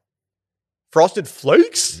 Oh. Frosted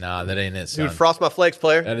Flakes? Nah, that ain't it, son. Dude, Frost My Flakes,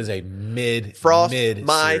 player. That is a mid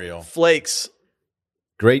My cereal. Flakes.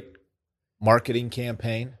 Great marketing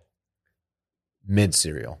campaign. Mid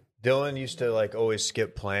cereal. Dylan used to always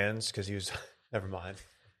skip plans because he was, never mind.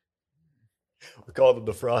 We called him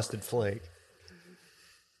the Frosted Flake.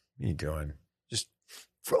 What are you doing? Just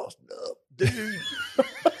frosted up, dude.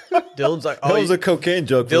 Dylan's like, That was a cocaine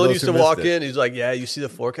joke. for Dylan those used who to walk missed it. in. He's like, yeah, you see the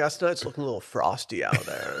forecast tonight? It's looking a little frosty out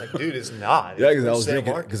there. Like, Dude, it's not. Yeah, It's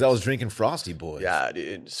because I was drinking Frosty Boys. yeah,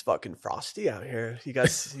 dude, it's fucking frosty out here. You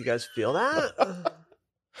guys feel that?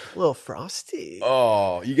 A little frosty.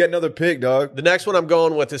 Oh, you got another pick, dog. The next one I'm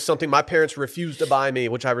going with is something my parents refused to buy me,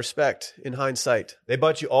 which I respect in hindsight. They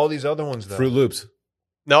bought you all these other ones, though. Fruit Loops.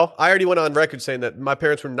 No, I already went on record saying that my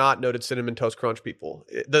parents were not noted Cinnamon Toast Crunch people.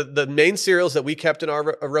 The main cereals that we kept in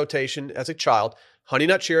our rotation as a child, Honey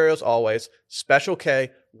Nut Cheerios always, Special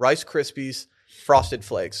K, Rice Krispies, Frosted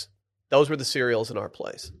Flakes. Those were the cereals in our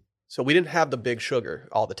place. So we didn't have the big sugar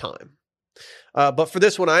all the time. But for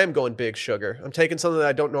this one, I am going big sugar. I'm taking something that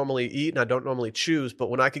I don't normally eat and I don't normally choose.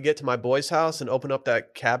 But when I could get to my boy's house and open up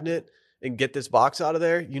that cabinet and get this box out of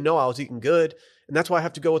there, I was eating good. And that's why I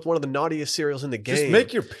have to go with one of the naughtiest cereals in the game. Just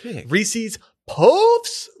make your pick. Reese's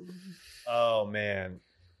Puffs. Oh, man.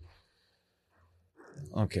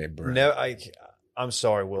 Okay, bro. No, I'm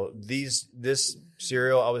sorry, Will. This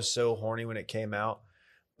cereal, I was so horny when it came out,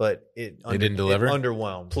 but it didn't deliver? It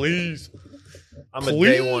underwhelmed. Please. I'm a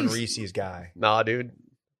day one Reese's guy. Nah, dude.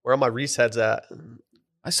 Where are my Reese heads at?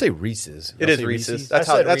 I say Reese's. It Y'all is say Reese's. I That's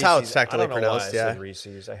said how it's Reese's. technically I don't know pronounced. why I Yeah. said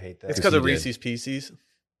Reese's. I hate that. It's because of you did. Reese's Pieces.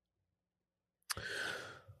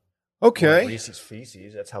 Okay. Or Reese's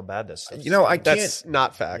Feces. That's how bad this is. I can't. That's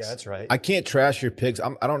not facts. Yeah, that's right. I can't trash your picks.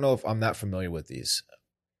 I don't know if I'm that familiar with these.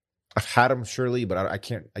 I've had them surely, but I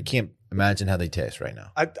can't imagine how they taste right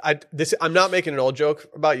now. I'm not making an old joke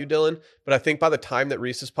about you, Dylan, but I think by the time that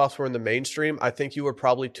Reese's Puffs were in the mainstream, I think you were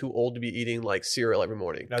probably too old to be eating cereal every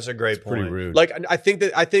morning. That's a great point. Pretty rude. I think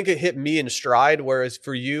it hit me in stride, whereas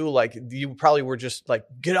for you, you probably were just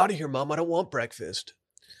get out of here, Mom. I don't want breakfast.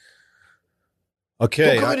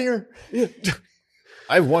 Okay. Don't come in here.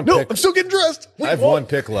 I have one No, pick. I'm still getting dressed. I have one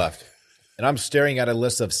pick left. And I'm staring at a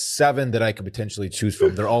list of 7 that I could potentially choose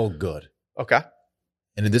from. They're all good. Okay.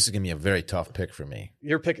 And this is going to be a very tough pick for me.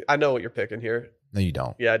 I know what you're picking here. No, you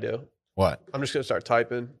don't. Yeah, I do. What? I'm just going to start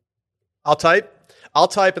typing. I'll type,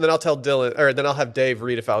 and then I'll tell Dylan, or then I'll have Dave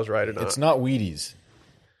read if I was right or not. It's not Wheaties.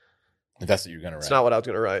 If that's what you're going to write. It's not what I was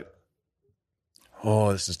going to write.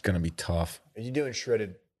 Oh, this is going to be tough. Are you doing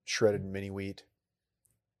shredded mini wheat?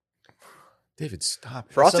 David,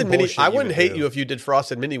 stop. Frosted some Mini. bullshit I you wouldn't would hate do. you if you did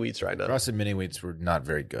Frosted Mini Wheats right now. Frosted Mini Wheats were not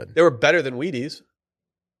very good. They were better than Wheaties.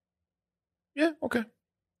 Yeah, okay.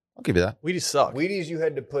 I'll give you that. Wheaties suck. Wheaties, you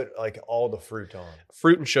had to put all the fruit on.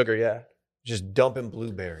 Fruit and sugar, yeah. Just dumping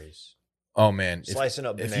blueberries. Oh, man. Slicing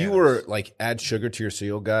up If bananas. you were add sugar to your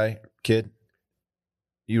cereal kid,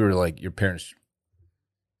 you were your parents,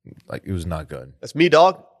 it was not good. That's me,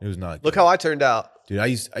 dog. It was not good. Look how I turned out. Dude, I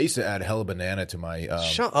used to add hella banana to my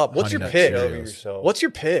Shut up. What's Honey your Nut pick? Over Cheerios. yourself. What's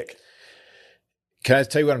your pick? Can I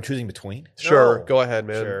tell you what I'm choosing between? Sure. No. Go ahead,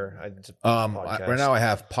 man. Sure. It's a podcast. Right now I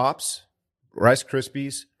have Pops, Rice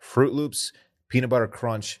Krispies, Fruit Loops, Peanut Butter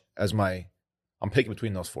Crunch as I'm picking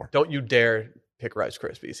between those 4. Don't you dare pick Rice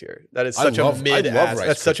Krispies here. That is I such love a mid Rice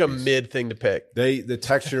That's such a Krispies. mid thing to pick. Their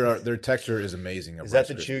texture is amazing. of Is that Rice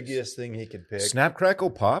the Krispies. chuggiest thing he could pick? Snap Crackle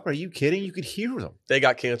Pop? Are you kidding? You could hear them. They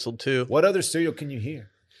got canceled too. What other cereal can you hear?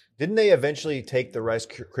 Didn't they eventually take the Rice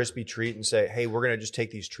Krispie treat and say, "Hey, we're going to just take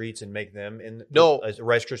these treats and make them in a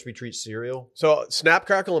Rice Krispie treat cereal"? So Snap,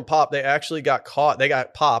 Crackle, and Pop, they actually got caught. They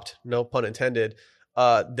got popped, no pun intended.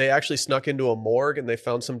 They actually snuck into a morgue and they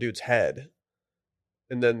found some dude's head.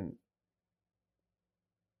 And then,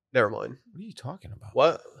 never mind. What are you talking about?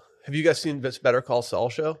 What? Have you guys seen this Better Call Saul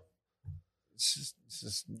show? This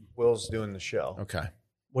is Will's doing the show. Okay.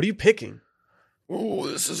 What are you picking? Oh,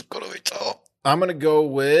 this is gonna be tough. I'm gonna go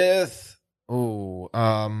with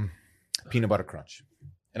peanut butter crunch.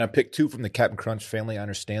 And I picked 2 from the Captain Crunch family. I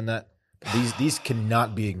understand that. These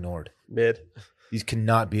cannot be ignored. Mid. These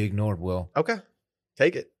cannot be ignored, Will. Okay.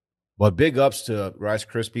 Take it. Well, big ups to Rice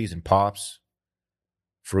Krispies and Pops,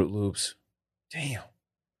 Fruit Loops. Damn.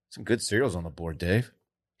 Some good cereals on the board, Dave.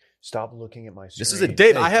 Stop looking at my screen. This is a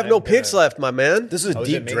Dave, I have no picks left, my man. This is a is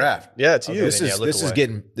deep it me? draft. Yeah, it's Okay, you.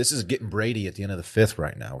 then, This is getting Brady at the end of the 5th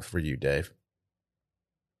right now for you, Dave.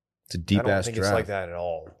 It's a deep I don't ass think draft. it's like that at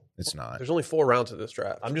all. It's not. There's only 4 rounds of this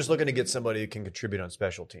draft. I'm just looking to get somebody who can contribute on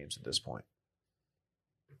special teams at this point.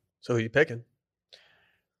 So who are you picking?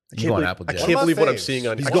 He's going Apple I Jacks. can't One of my believe what I'm faves. seeing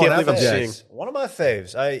on you. He's I going can't believe I'm Apple seeing. Jacks. One of my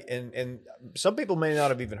faves. And some people may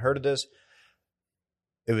not have even heard of this.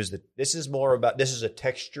 This is a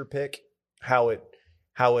texture pick, how it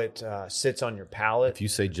sits on your palate. If you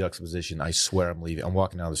say juxtaposition, I swear I'm leaving. I'm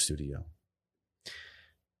walking out of the studio.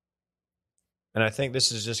 And I think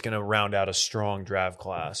this is just going to round out a strong draft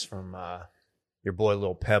class from your boy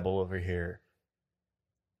Lil Pebble over here.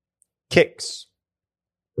 Kicks.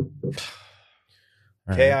 All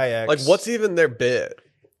right. Kix. Like, what's even their bid?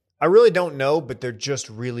 I really don't know, but they're just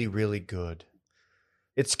really, really good.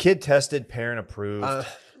 It's kid tested, parent approved.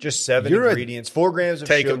 Just 7 ingredients, 4 grams of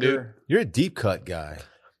Take 'em, sugar. You're a deep cut guy.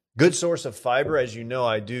 Good source of fiber. As you know,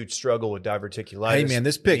 I do struggle with diverticulitis. Hey, man,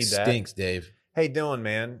 this pick Need that. stinks, Dave. Hey, Dylan,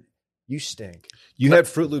 man, you stink. You had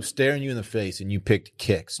Fruit Loops staring you in the face, and you picked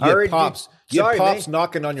Kicks. You I had already Pops. did. You had Sorry, Pops man.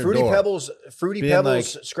 knocking on your Fruity door. Pebbles Being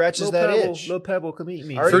scratches Little that Pebble, itch. Little Pebble, come eat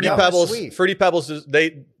me. I already Fruity got my Pebbles. sweet. Fruity Pebbles.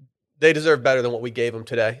 They deserve better than what we gave them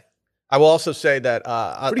today. I will also say that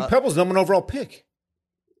Fruity Pebbles, number 1 overall pick.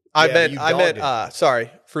 I Yeah, meant you I dogged meant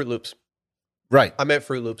sorry, Fruit Loops. Right. I meant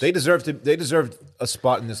Fruit Loops. They deserved a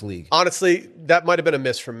spot in this league. Honestly, that might have been a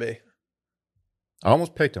miss from me. I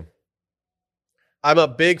almost picked them. I'm a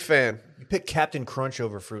big fan. You pick Captain Crunch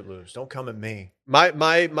over Fruit Loops. Don't come at me. My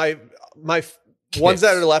ones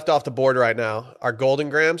that are left off the board right now are Golden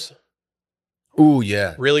Grams. Ooh,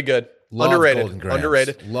 yeah. Really good. Love Underrated. Golden Grams.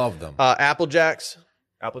 Underrated. Love them. Apple Jacks.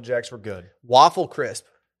 Apple Jacks were good. Waffle Crisp.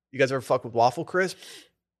 You guys ever fuck with Waffle Crisp?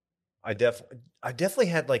 I definitely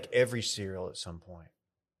had like every cereal at some point.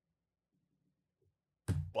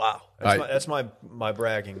 Wow. That's my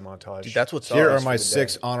bragging montage. Dude, that's what's Here up. are my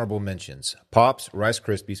 6 honorable mentions. Pops, Rice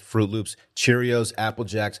Krispies, Fruit Loops, Cheerios, Apple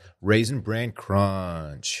Jacks, Raisin Bran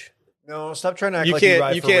Crunch. No, stop trying to act You like can't- you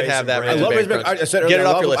ride you for can't Raisin have that Bran. I love Bran Raisin Bran. Crunch. I said Get it earlier,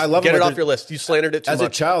 off your I list. love Get them. it off your list. You slandered it too As a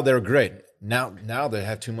much. child, they were great. Now they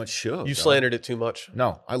have too much sugar. You slandered it too much.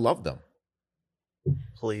 No, I love them.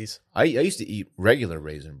 Please. I used to eat regular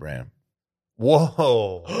Raisin Bran.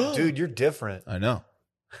 Whoa, dude, you're different. I know.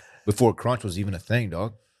 Before Crunch was even a thing,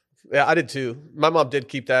 dog. Yeah, I did too. My mom did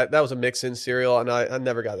keep that. That was a mix-in cereal, and I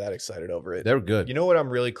never got that excited over it. They were good. You know what I'm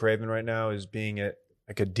really craving right now is being at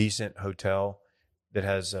like a decent hotel that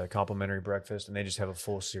has a complimentary breakfast, and they just have a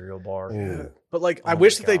full cereal bar. But like, I Oh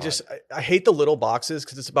wish my that they God. just. I hate the little boxes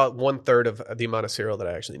because it's about 1/3 of the amount of cereal that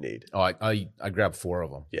I actually need. Oh, I grabbed 4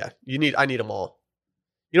 of them. Yeah, I need them all.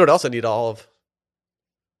 You know what else I need all of?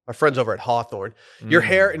 My friends over at Hawthorne. Your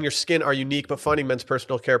hair and your skin are unique, but finding men's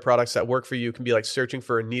personal care products that work for you can be like searching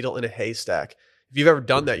for a needle in a haystack. If you've ever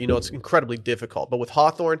done that, you know it's incredibly difficult. But with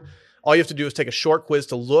Hawthorne, all you have to do is take a short quiz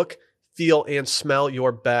to look, feel, and smell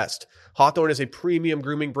your best. Hawthorne is a premium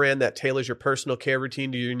grooming brand that tailors your personal care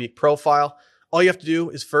routine to your unique profile. All you have to do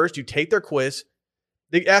is first, you take their quiz.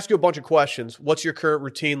 They ask you a bunch of questions. What's your current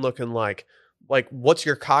routine looking like? Like, what's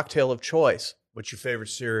your cocktail of choice? What's your favorite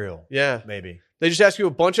cereal? Yeah. Maybe. They just ask you a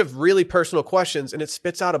bunch of really personal questions, and it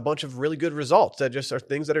spits out a bunch of really good results that just are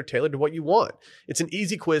things that are tailored to what you want. It's an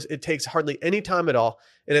easy quiz. It takes hardly any time at all.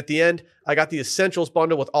 And at the end, I got the essentials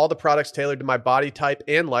bundle with all the products tailored to my body type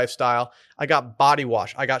and lifestyle. I got body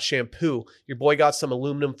wash. I got shampoo. Your boy got some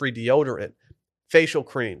aluminum-free deodorant, facial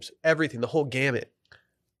creams, everything, the whole gamut.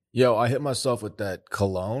 Yo, I hit myself with that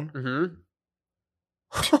cologne. Mm-hmm.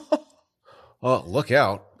 Oh, look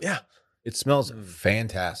out. Yeah. It smells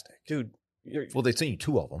fantastic. Dude. Well, they sent you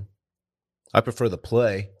 2 of them. I prefer the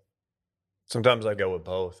play. Sometimes I go with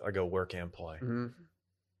both. I go work and play. Mm-hmm.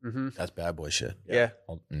 Mm-hmm. That's bad boy shit. Yeah.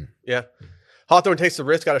 Mm. Yeah. Hawthorne takes the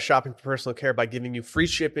risk out of shopping for personal care by giving you free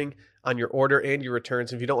shipping on your order and your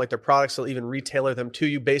returns. If you don't like their products, they'll even retailer them to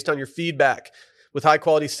you based on your feedback. With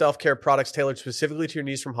high-quality self-care products tailored specifically to your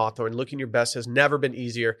needs from Hawthorne, looking your best has never been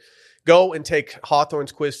easier. Go and take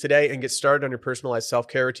Hawthorne's quiz today and get started on your personalized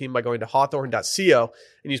self-care routine by going to hawthorne.co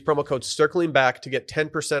and use promo code CirclingBack to get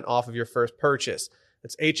 10% off of your first purchase.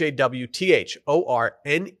 That's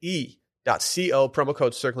HAWTHORNE.co, promo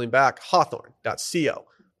code CirclingBack, hawthorne.co,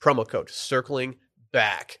 promo code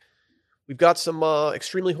CirclingBack. We've got some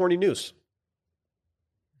extremely horny news.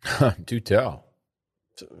 Do tell.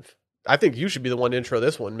 I think you should be the one to intro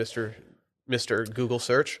this one, Mr. Google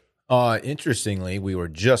search. Interestingly, we were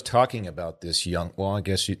just talking about this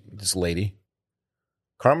this lady.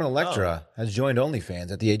 Carmen Electra has joined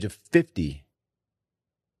OnlyFans at the age of 50.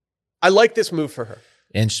 I like this move for her.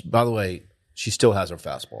 And by the way, she still has her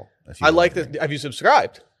fastball. I like this. Have you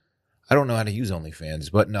subscribed? I don't know how to use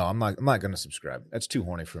OnlyFans, but no, I'm not going to subscribe. That's too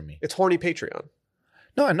horny for me. It's horny Patreon.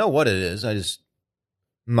 No, I know what it is. I'm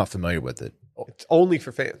not familiar with it. It's only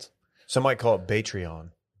for fans. Some might call it Batreon.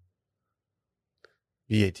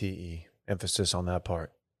 BATE. Emphasis on that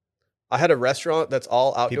part. I had a restaurant that's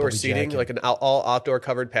all outdoor People be seating, jacking. like an all outdoor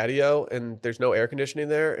covered patio, and there's no air conditioning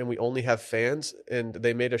there, and we only have fans, and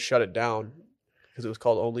they made us shut it down because it was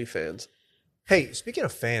called OnlyFans. Hey, speaking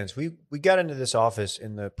of fans, we got into this office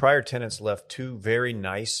and the prior tenants left 2 very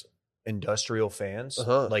nice industrial fans,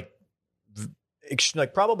 like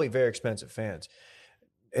probably very expensive fans,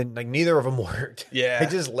 and like neither of them worked. Yeah,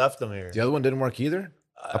 they just left them here. The other one didn't work either?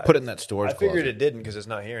 I put it in that storage I figured closet. it didn't because it's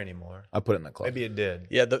not here anymore. I put it in that closet. Maybe it did.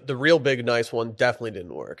 Yeah, the real big nice one definitely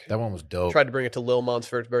didn't work. That one was dope. Tried to bring it to Lil Mon's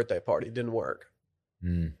first birthday party, didn't work.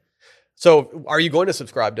 Mm. So, are you going to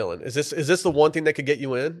subscribe, Dylan? Is this the one thing that could get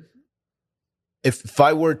you in? If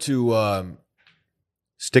I were to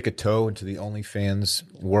stick a toe into the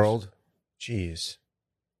OnlyFans world, Jeez.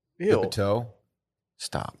 dip Ew. a toe,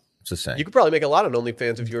 stop. It's the same. You could probably make a lot on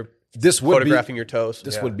OnlyFans if you were This would photographing your toes.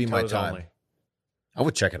 This Yeah, would be my toes time. only. I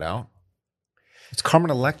would check it out. It's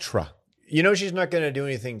Carmen Electra. You know she's not going to do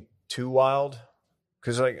anything too wild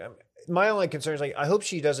because like my only concern is like I hope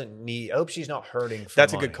she's not hurting.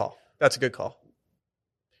 That's a good call. That's a good call.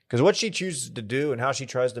 Because what she chooses to do and how she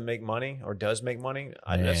tries to make money or does make money,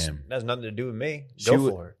 that has nothing to do with me. Go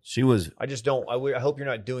for it. She was. I just don't. I hope you're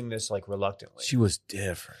not doing this like reluctantly. She was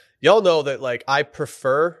different. Y'all know that like I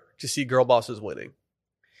prefer to see girl bosses winning.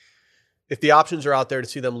 If the options are out there to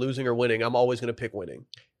see them losing or winning, I'm always going to pick winning.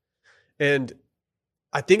 And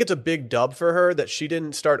I think it's a big dub for her that she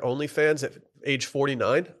didn't start OnlyFans at age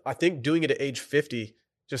 49. I think doing it at age 50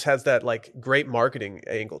 just has that like great marketing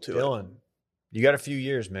angle to it. Dylan, you got a few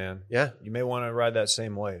years, man. Yeah. You may want to ride that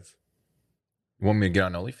same wave. You want me to get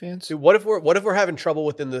on OnlyFans? Dude, what if we're having trouble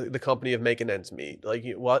within the company of making ends meet? Like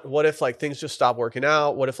what if like things just stop working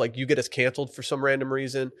out? What if like you get us canceled for some random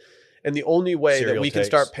reason? And the only way that Cereal we can takes.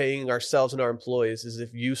 start paying ourselves and our employees is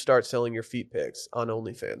if you start selling your feet pics on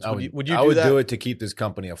OnlyFans. Would you I do would that? do it to keep this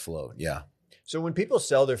company afloat. Yeah. So when people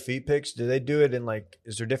sell their feet pics, do they do it in like?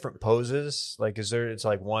 Is there different poses? Like, it's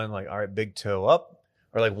like one like all right, big toe up,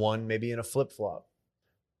 or like one maybe in a flip flop.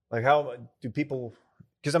 Like how do people?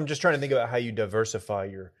 Because I'm just trying to think about how you diversify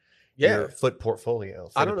your foot portfolio.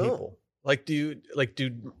 For I don't know. people. Like do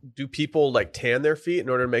people like tan their feet in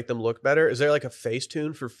order to make them look better? Is there like a face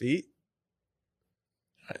tune for feet?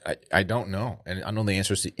 I don't know. And I don't know the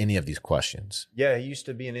answers to any of these questions. Yeah, he used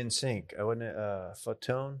to be an NSYNC. Wasn't it foot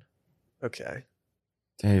tone? Okay.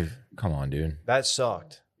 Dave, come on, dude. That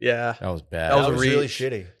sucked. Yeah. That was bad. That was a really reach.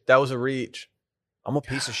 shitty. That was a reach. I'm a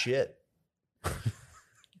piece of shit.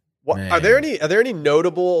 What, Man. are there any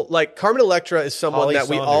notable, like Carmen Electra is someone Holly that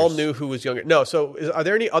we all Saunders. knew who was younger. No, so are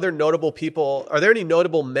there any other notable people? Are there any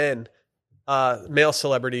notable men, male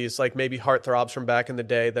celebrities, like maybe heartthrobs from back in the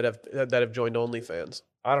day that have joined OnlyFans?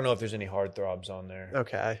 I don't know if there's any heartthrobs on there.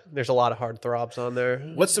 Okay, there's a lot of heartthrobs on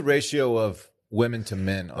there. What's the ratio of women to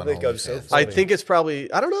men on think I'm so OnlyFans? funny. I think it's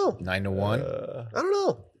probably, I don't know. 9-1? I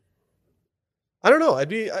don't know.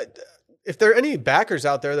 If there are any backers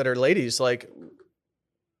out there that are ladies, like,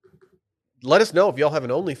 let us know if y'all have an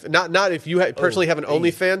OnlyFans. Not if you personally have an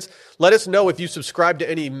OnlyFans. Let us know if you subscribe to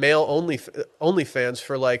any male OnlyFans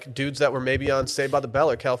for like dudes that were maybe on Saved by the Bell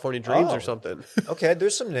or California Dreams or something. Okay,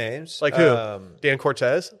 there's some names. Like who? Dan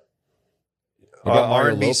Cortez? What about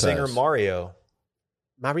Mario R&B Lopez? singer Mario.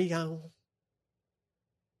 Mario.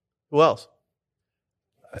 Who else?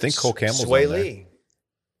 I think Cole Campbell's Sway on there. Lee.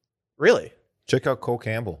 Really? Check out Cole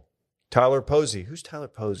Campbell. Tyler Posey. Who's Tyler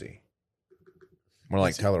Posey? More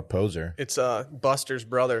like Tyler Poser. It's Buster's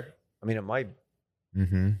brother. I mean, it might.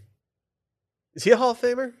 Mm-hmm. Is he a Hall of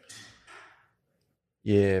Famer?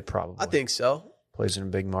 Yeah, probably. I think so. Plays in a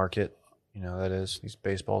big market. You know, that is. These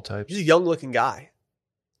baseball types. He's a young looking guy.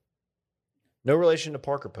 No relation to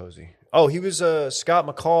Parker Posey. Oh, he was Scott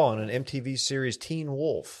McCall in an MTV series Teen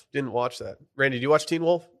Wolf. Didn't watch that. Randy, did you watch Teen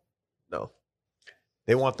Wolf? No.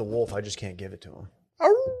 They want the wolf. I just can't give it to him.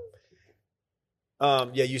 Oh.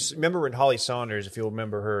 Yeah, you remember when Holly Saunders, if you'll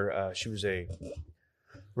remember her, she was a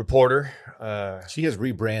reporter, She has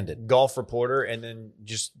rebranded. golf reporter, and then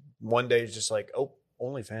just one day it's just like, oh,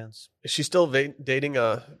 OnlyFans. Is she still dating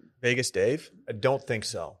Vegas Dave? I don't think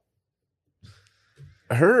so.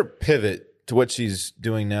 Her pivot to what she's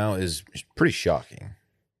doing now is pretty shocking.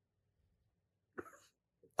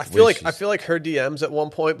 I feel like her DMs at one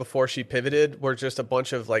point before she pivoted were just a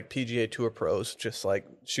bunch of like PGA Tour pros just like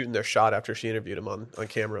shooting their shot after she interviewed him on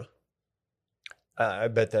camera. I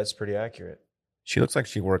bet that's pretty accurate. She looks like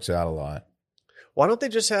she works out a lot. Why don't they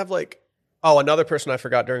just have like, another person I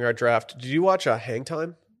forgot during our draft. Did you watch Hang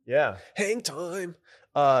Time? Yeah. Hang Time.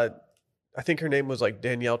 I think her name was like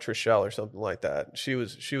Danielle Trishelle or something like that. She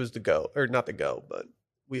was the GOAT, or not the GOAT, but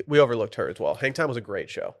we overlooked her as well. Hang Time was a great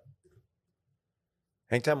show.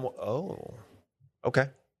 Hang Time. Oh, okay.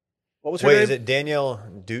 What was her name? Wait, is it Danielle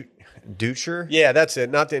Dutcher? Yeah, that's it.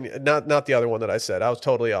 Not the other one that I said. I was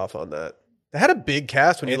totally off on that. They had a big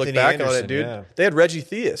cast when you look back on it, dude. Yeah. They had Reggie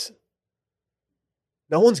Theus.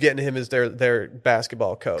 No one's getting him as their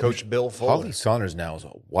basketball coach. Coach Bill Fuller. Holly Saunders now is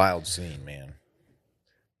a wild scene, man.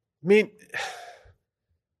 I mean,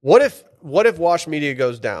 what if Wash Media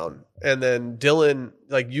goes down and then Dylan,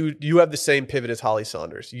 like you have the same pivot as Holly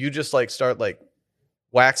Saunders. You just like start like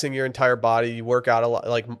waxing your entire body. You work out a lot,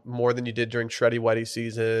 like more than you did during Shreddy Weddy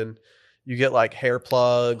season. You get like hair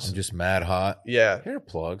plugs. I'm just mad hot. Yeah. Hair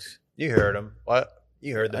plugs. You heard him. What?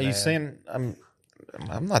 You heard the Are man. you saying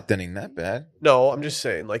I'm not thinning that bad? No, I'm just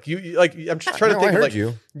saying. Like you like I'm just trying to think I heard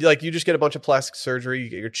of like you just get a bunch of plastic surgery, you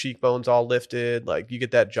get your cheekbones all lifted, like you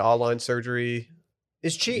get that jawline surgery.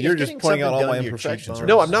 You're just pointing out all my imperfections. Right?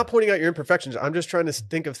 No, I'm not pointing out your imperfections. I'm just trying to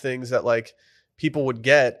think of things that like people would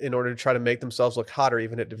get in order to try to make themselves look hotter,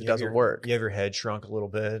 even if it doesn't work. You have your head shrunk a little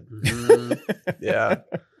bit. Yeah.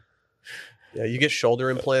 Yeah, you get shoulder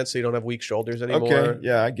implants so you don't have weak shoulders anymore. Okay,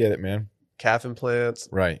 yeah, I get it, man. Calf implants.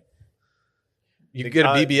 Right. You get a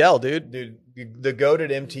BBL, dude. Dude, the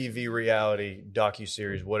goated MTV reality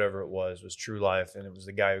docuseries, whatever it was True Life, and it was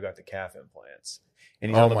the guy who got the calf implants.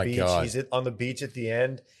 And he's on the beach. God. He's on the beach at the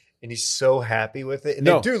end, and he's so happy with it. And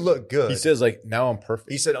they do look good. He says, like, now I'm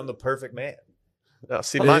perfect. He said, I'm the perfect man. No,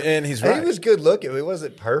 see, and he's right. He was good looking. It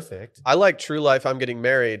wasn't perfect. I like True Life, I'm Getting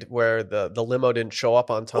Married, where the limo didn't show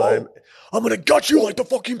up on time. Oh, I'm going to gut you like the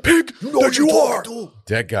fucking pig that you are.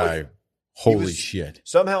 That guy, holy shit.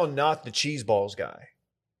 Somehow not the cheese balls guy.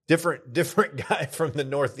 Different guy from the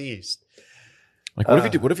Northeast. Like,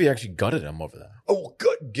 what if he actually gutted him over that? Oh,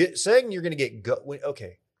 good. Saying you're going to get gut.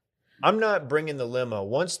 Okay. I'm not bringing the limo.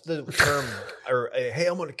 Once the term, or hey,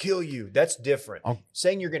 I'm going to kill you, that's different.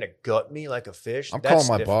 Saying you're going to gut me like a fish, I'm calling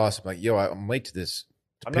my boss. I'm like, yo, I'm late to this.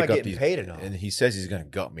 I'm not getting paid enough. And he says he's going to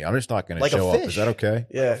gut me. I'm just not going to like show up. Is that okay?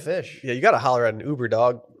 Yeah. Like a fish. Yeah, you got to holler at an Uber,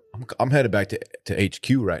 dog. I'm headed back to HQ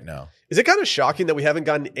right now. Is it kind of shocking that we haven't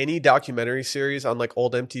gotten any documentary series on like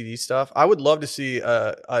old MTV stuff? I would love to see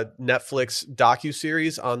a Netflix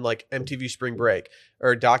docu-series on like MTV Spring Break,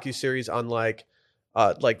 or a docu-series on like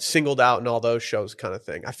Singled Out and all those shows kind of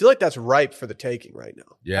thing. I feel like that's ripe for the taking right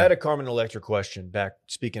now. Yeah. I had a Carmen Electra question back,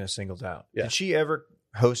 speaking of Singled Out. Yeah. Did she ever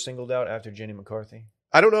host Singled Out after Jenny McCarthy?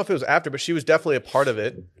 I don't know if it was after, but she was definitely a part of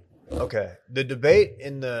it. Okay. The debate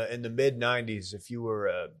in the mid 90s, if you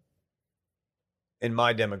were in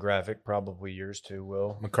my demographic, probably yours too,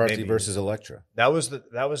 Will. McCarthy versus Electra.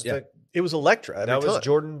 It was Electra. That was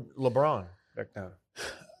Jordan LeBron back then.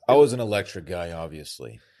 I was an Electra guy,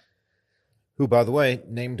 obviously. Who, by the way,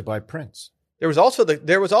 named by Prince. There was also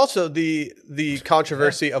the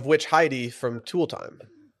controversy of which Heidi from Tool Time,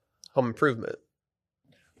 Home Improvement,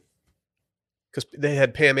 because they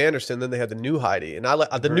had Pam Anderson, then they had the new Heidi, and I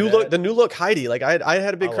like the new look Heidi. Like I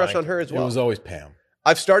had a big crush on her as well. It was always Pam.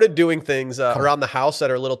 I've started doing things around the house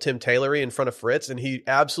that are a little Tim Taylory in front of Fritz, and he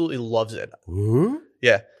absolutely loves it. Ooh?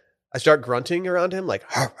 Yeah, I start grunting around him like.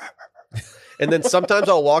 And then sometimes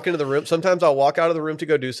I'll walk into the room. Sometimes I'll walk out of the room to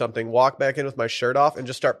go do something, walk back in with my shirt off, and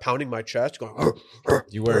just start pounding my chest, going.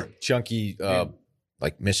 You wear chunky,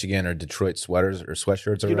 like Michigan or Detroit sweaters or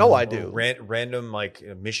sweatshirts? You know I do. Random like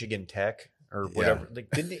Michigan Tech or whatever. Yeah.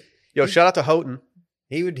 Like, didn't he? Yo, shout out to Houghton.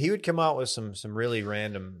 He would come out with some really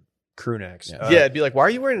random crew necks. Yeah, it'd be like, why are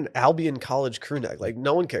you wearing an Albion College crew neck? Like,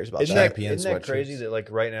 no one cares about that. Isn't that crazy that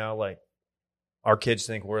like right now, like our kids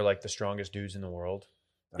think we're like the strongest dudes in the world?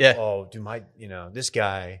 Yeah. Oh, dude, this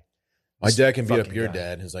guy. My dad can beat up your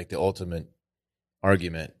dad is like the ultimate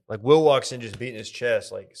argument. Like Will walks in just beating his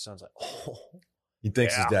chest, like sounds like, oh. He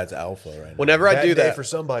thinks his dad's alpha right now. Whenever I do that for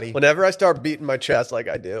somebody, whenever I start beating my chest like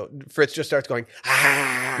I do, Fritz just starts going.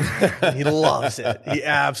 Ah! He loves it. He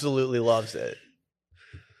absolutely loves it.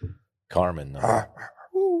 Carmen.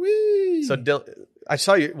 So I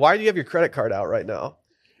saw you. Why do you have your credit card out right now?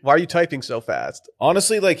 Why are you typing so fast?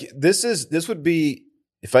 Honestly, like this would be,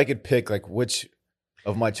 if I could pick like which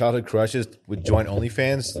of my childhood crushes would join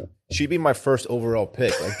OnlyFans, she'd be my first overall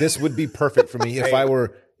pick. Like this would be perfect for me if I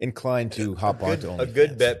were inclined to hop onto OnlyFans. A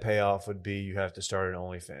good bet payoff would be you have to start an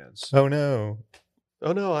OnlyFans. Oh no!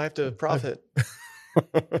 Oh no, I have to profit.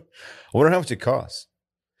 I wonder how much it costs.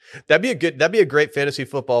 That'd be a great fantasy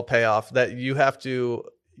football payoff. That you have to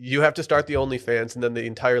start the OnlyFans, and then the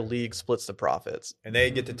entire league splits the profits. And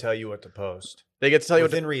they get to tell you what to post. They get to tell you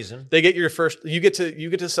within reason. They get your first. You get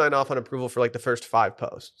to sign off on approval for like the first 5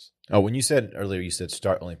 posts. Oh, when you said earlier, you said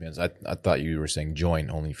start OnlyFans. I thought you were saying join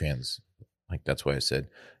OnlyFans. Like that's why I said,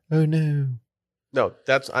 oh no. No,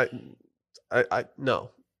 that's I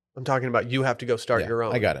no. I'm talking about you have to go start your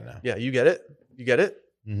own. I got it now. Yeah, you get it. You get it.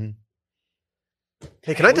 Mm-hmm.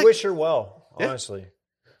 Hey, can I take wish her well? Honestly,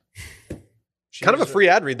 kind of a free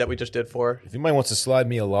ad read that we just did for her. If anybody wants to slide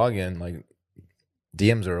me a login, like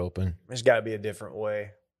DMs are open. There's got to be a different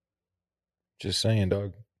way. Just saying,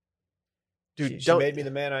 dog. Dude, she made me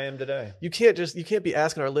the man I am today. You can't be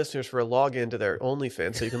asking our listeners for a login to their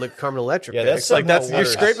OnlyFans so you can look at Carmen Electra. Yeah, pics. that's you're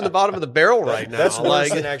scraping the bottom of the barrel right now. That's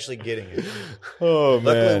worse than actually getting it. Oh man!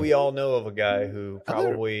 Luckily, we all know of a guy who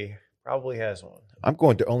probably has one. I'm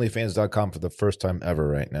going to OnlyFans.com for the first time ever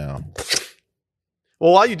right now.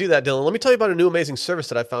 Well, while you do that, Dylan, let me tell you about a new amazing service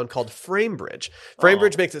that I found called FrameBridge.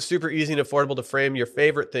 FrameBridge makes it super easy and affordable to frame your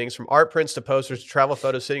favorite things, from art prints to posters to travel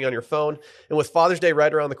photos sitting on your phone. And with Father's Day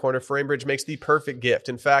right around the corner, FrameBridge makes the perfect gift.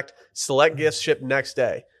 In fact, select gifts ship next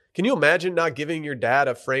day. Can you imagine not giving your dad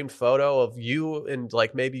a framed photo of you and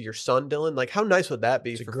like maybe your son, Dylan? Like how nice would that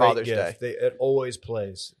be for Father's Day? It always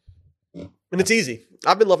plays. And it's easy.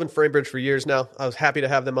 I've been loving FrameBridge for years now. I was happy to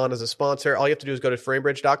have them on as a sponsor. All you have to do is go to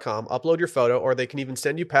framebridge.com, upload your photo, or they can even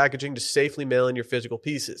send you packaging to safely mail in your physical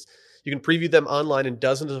pieces. You can preview them online in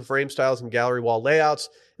dozens of frame styles and gallery wall layouts,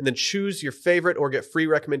 and then choose your favorite or get free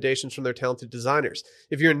recommendations from their talented designers.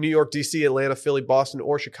 If you're in New York, DC, Atlanta, Philly, Boston,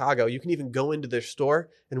 or Chicago, you can even go into their store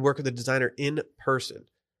and work with a designer in person.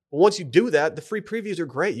 But once you do that, the free previews are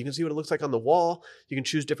great. You can see what it looks like on the wall. You can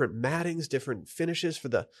choose different mattings, different finishes for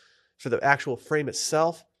the actual frame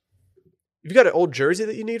itself. If you got an old jersey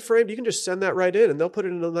that you need framed, you can just send that right in and they'll put it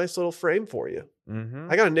in a nice little frame for you. Mm-hmm.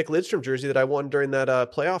 I got a Nick Lidstrom jersey that I won during that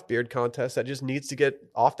playoff beard contest that just needs to get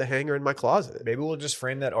off the hanger in my closet. Maybe we'll just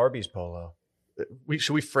frame that Arby's polo.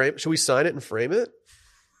 Should we sign it and frame it?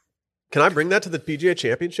 Can I bring that to the PGA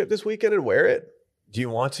Championship this weekend and wear it? Do you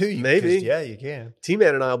want to? Maybe. Yeah, you can.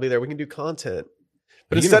 T-Man and I will be there. We can do content.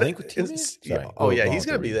 But he's going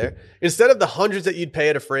to be there. Instead of the hundreds that you'd pay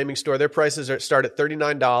at a framing store, their prices start at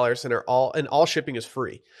 $39 and all shipping is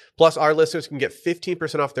free. Plus, our listeners can get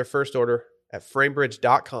 15% off their first order at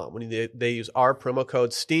framebridge.com when they use our promo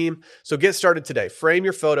code STEAM. So get started today. Frame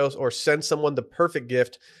your photos or send someone the perfect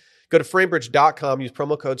gift. Go to framebridge.com, use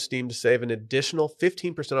promo code STEAM to save an additional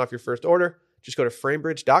 15% off your first order. Just go to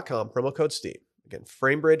framebridge.com, promo code STEAM. Again,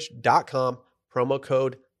 framebridge.com, promo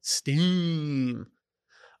code STEAM.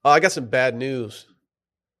 I got some bad news.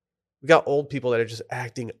 We got old people that are just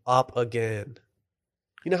acting up again.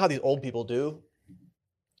 You know how these old people do?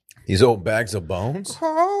 These old bags of bones?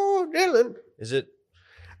 Oh, Dylan. Is it?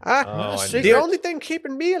 The only thing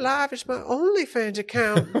keeping me alive is my OnlyFans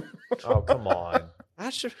account. Oh, come on.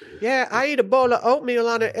 I eat a bowl of oatmeal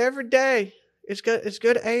on it every day. It's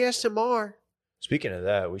good ASMR. Speaking of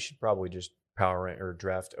that, we should probably just power rank or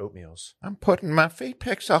draft oatmeals. I'm putting my feet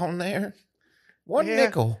pics on there. One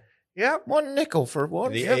nickel. Yep. 1 nickel for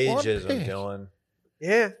one. The ageism, Dylan.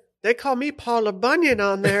 Yeah. They call me Paula Bunyan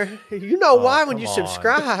on there. You know why when you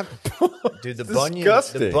subscribe. Dude,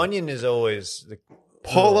 the bunion is always the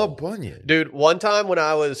Paula Bunyan. Dude, one time when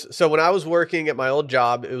I was working at my old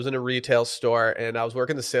job, it was in a retail store, and I was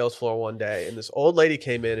working the sales floor one day, and this old lady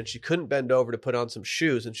came in and she couldn't bend over to put on some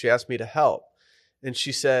shoes, and she asked me to help. And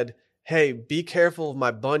she said, "Hey, be careful of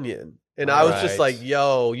my bunion." And I was just like,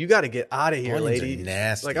 yo, you got to get out of here, Bunions lady. are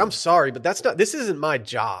nasty. Like, I'm sorry, but this isn't my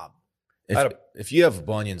job. If you have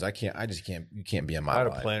bunions, you can't be in my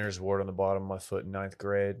life. I had a plantar's wart on the bottom of my foot in 9th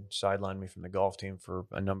grade. Sidelined me from the golf team for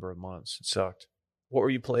a number of months. It sucked. What were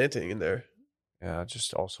you planting in there? Yeah,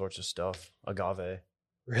 just all sorts of stuff. Agave.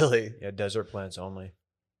 Really? Yeah, desert plants only.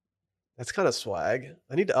 That's kind of swag.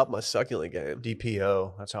 I need to up my succulent game.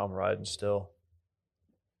 DPO. That's how I'm riding still.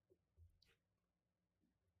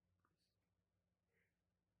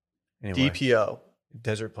 Anyway, DPO.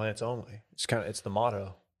 Desert plants only. It's the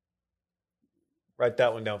motto. Write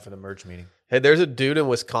that one down for the merch meeting. Hey, there's a dude in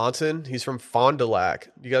Wisconsin. He's from Fond du Lac.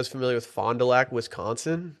 You guys familiar with Fond du Lac,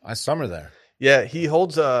 Wisconsin? I summer there. Yeah, he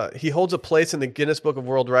holds a place in the Guinness Book of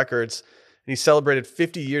World Records, and he celebrated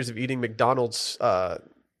 50 years of eating McDonald's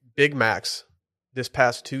Big Macs this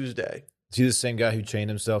past Tuesday. Is he the same guy who chained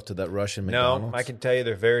himself to that Russian No, McDonald's? I can tell you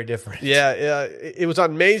they're very different. Yeah. It was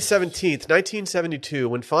on May 17th, 1972,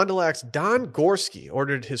 when Fond du Lac's Don Gorski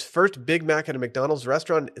ordered his first Big Mac at a McDonald's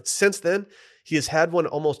restaurant. Since then, he has had one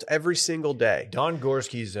almost every single day. Don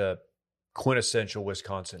Gorski's a quintessential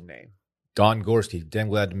Wisconsin name. Don Gorski. Damn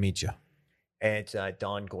glad to meet you. And it's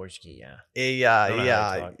Don Gorski, yeah. Yeah, know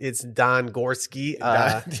how to talk. it's Don Gorski.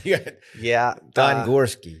 Don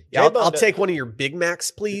Gorski. Yeah, I'll take one of your Big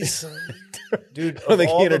Macs, please. Dude, I of think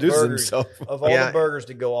he all the introduces burgers, himself. of all the burgers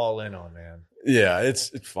to go all in on, man. Yeah,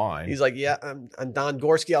 it's fine. He's like, yeah, I'm Don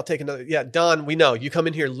Gorski. I'll take another. Yeah, Don, we know. You come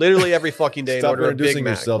in here literally every fucking day and Stop order a Big introducing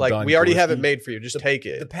Mac. yourself, Like, Don we already have Gorski. it made for you. Just take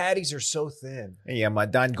The it. patties are so thin. Yeah, my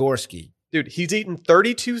Don Gorski. Dude, he's eaten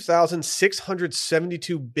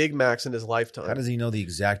 32,672 Big Macs in his lifetime. How does he know the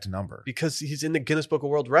exact number? Because he's in the Guinness Book of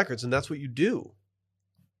World Records, and that's what you do.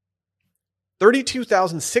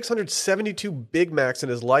 32,672 Big Macs in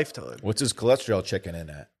his lifetime. What's his cholesterol checking in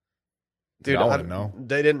at? Dude, I want to know.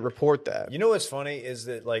 They didn't report that. You know what's funny is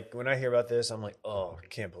that like when I hear about this, I'm like, oh, I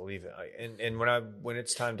can't believe it. And when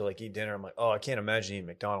it's time to like eat dinner, I'm like, oh, I can't imagine eating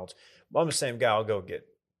McDonald's. But I'm the same guy. I'll go get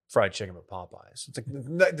fried chicken with Popeyes. It's like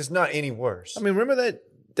there's not any worse. I mean, remember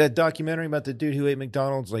that documentary about the dude who ate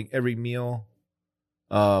McDonald's like every meal?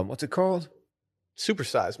 What's it called?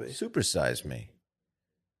 Supersize Me. Supersize Me.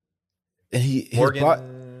 And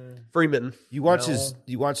Morgan Freeman. you watched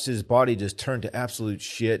his body just turn to absolute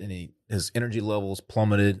shit, and his energy levels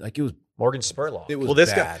plummeted. Like it was Morgan Spurlock.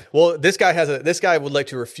 bad. This guy would like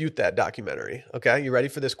to refute that documentary. Okay, you ready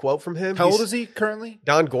for this quote from him? How old is he currently?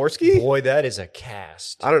 Don Gorski? Boy, that is a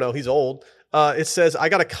cast. I don't know. He's old. It says, I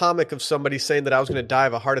got a comic of somebody saying that I was going to die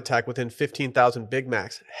of a heart attack within 15,000 Big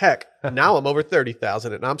Macs. Heck, now I'm over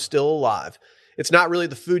 30,000 and I'm still alive. It's not really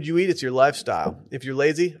the food you eat, it's your lifestyle. If you're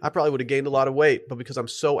lazy, I probably would have gained a lot of weight, but because I'm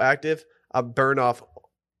so active, I burn off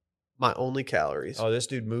my only calories. Oh, this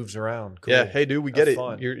dude moves around. Cool. Yeah, hey, dude, we get Have it.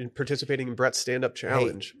 fun. You're participating in Brett's stand-up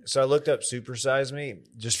challenge. Hey, so I looked up Supersize Me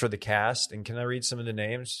just for the cast, and can I read some of the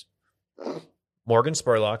names? Morgan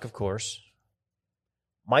Spurlock, of course.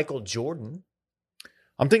 Michael Jordan.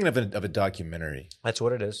 I'm thinking of a documentary. That's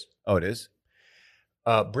what it is. Oh, it is?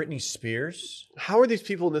 Britney Spears. How are these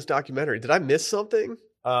people in this documentary? Did I miss something?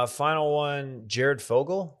 Final one, Jared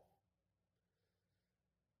Fogle.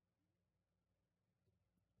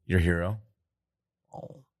 Your hero?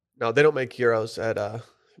 Oh, No, they don't make gyros at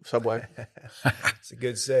Subway. it's a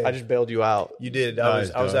good save. I just bailed you out. You did.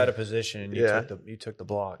 Nice, I was dog. out of position, and you took the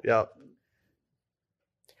block. Yeah.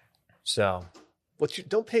 So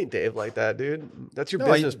Don't paint Dave like that, dude. That's your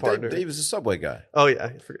No, business partner. Dave is a Subway guy. Oh yeah,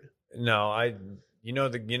 I forget. no, you know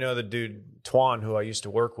the dude Twan who I used to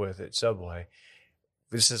work with at Subway.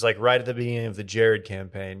 This is like right at the beginning of the Jared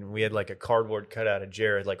campaign. We had like a cardboard cutout of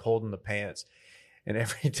Jared like holding the pants, and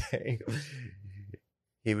every day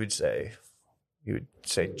he would say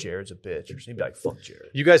Jared's a bitch, or he'd be like, "Fuck Jared."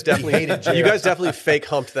 You guys definitely hated Jared. You guys definitely fake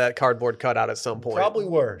humped that cardboard cutout at some point. Probably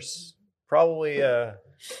worse. Probably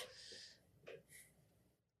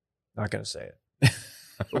not gonna say it.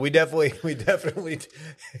 But we definitely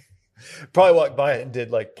probably walked by it and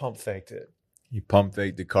did like pump faked it. You pump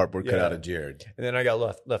faked the cardboard cut Yeah. out of Jared. And then I got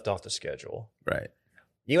left off the schedule. Right.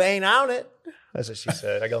 You ain't on it. That's what she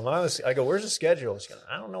said. I go, where's the schedule? She goes,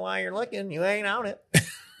 I don't know why you're looking. You ain't on it.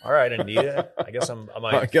 All right, Anita. I guess I'm I'm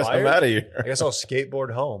out of here. I guess I'll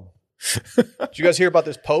skateboard home. Did you guys hear about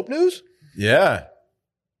this Pope news? Yeah.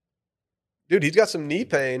 Dude, he's got some knee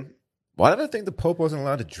pain. Why did I think the Pope wasn't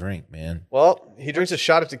allowed to drink, man? Well, he drinks a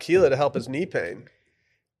shot of tequila to help his knee pain.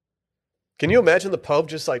 Can you imagine the Pope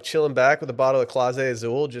just like chilling back with a bottle of Clase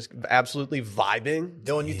Azul, just absolutely vibing?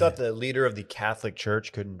 Dylan, you thought the leader of the Catholic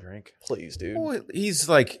Church couldn't drink? Please, dude. Well, he's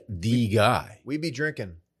like the guy. We be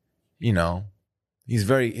drinking. You know, he's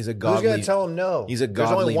a Who's godly. going to tell him no? He's a There's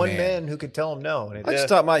only godly one man. man who could tell him no. And I just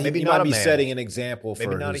thought maybe he not might a be man. setting an example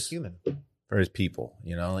Maybe for not his, a human. for his people.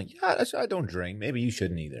 You know, like I don't drink. Maybe you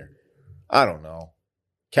shouldn't either. I don't know.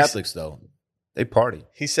 Catholics though, they party.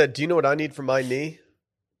 He said, "Do you know what I need for my knee?"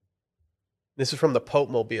 This is from the Pope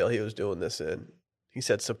Mobile he was doing this in. He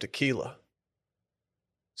said some tequila.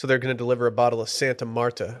 So they're going to deliver a bottle of Santa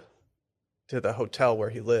Marta to the hotel where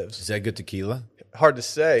he lives. Is that good tequila? Hard to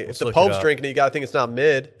say. Let's If the look it Pope's up. drinking it, you got to think it's not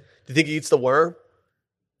mid. Do you think he eats the worm?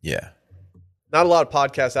 Yeah. Not a lot of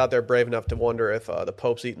podcasts out there brave enough to wonder if the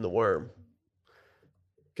Pope's eating the worm.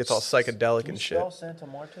 Gets all psychedelic and shit. Santa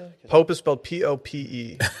Marta? Pope is spelled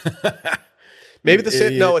P-O-P-E. Maybe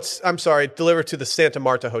I'm sorry, delivered to the Santa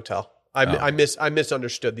Marta Hotel. I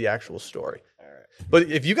misunderstood the actual story.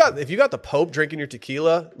 But if you got the Pope drinking your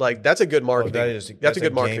tequila, like that's a good marketing. That's a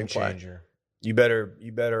good marketing game play. changer. You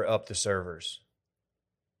better up the servers.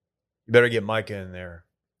 You better get Micah in there.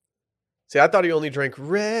 See, I thought he only drank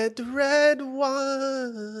red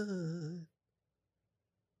wine.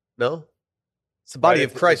 No? It's the body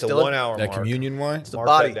of Christ, It's a Dylan. 1 hour That mark. communion wine? It's the Mark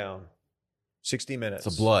body. that down. 60 minutes.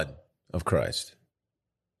 It's the blood of Christ.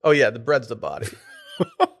 Oh, yeah, the bread's the body.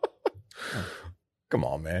 Come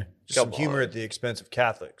on, man. Just some Come humor on. at the expense of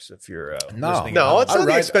Catholics if you're No. listening. No, at home. it's not the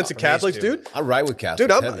ride- expense of Please Catholics, do. dude. I ride with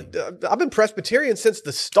Catholics. Dude, heavy. I've been Presbyterian since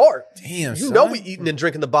the start. Damn, You son. know we eating and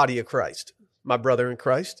drinking the body of Christ, my brother in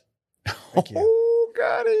Christ. Thank you. Oh,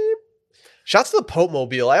 got him. Shouts to the Pope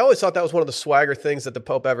Mobile. I always thought that was one of the swagger things that the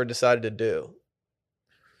Pope ever decided to do.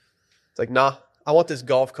 It's like, nah, I want this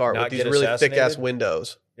golf cart Not with these get really thick ass assassinated?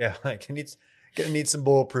 windows. Yeah, like gonna need some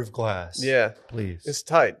bulletproof glass. Yeah, Please. it's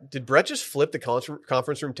tight. Did Brett just flip the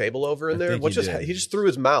conference room table over in I there? think What he just did. he just threw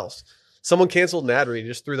his mouse. Someone canceled an ad read. He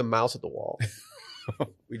just threw the mouse at the wall.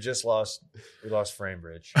 We lost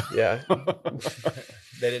Framebridge. Yeah,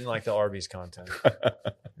 They didn't like the Arby's content.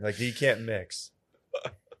 Like you can't mix.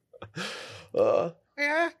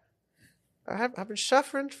 yeah. I've been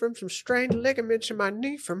suffering from some strained ligaments in my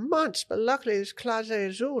knee for months, but luckily this Clase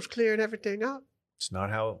Azul's clearing everything up. It's not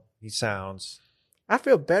how he sounds. I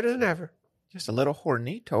feel better than ever. Just a little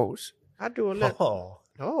hornitos. I do a little. Oh,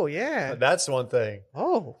 Oh yeah. that's one thing.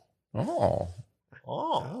 Oh. Oh.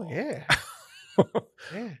 Oh yeah.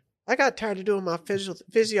 Yeah. I got tired of doing my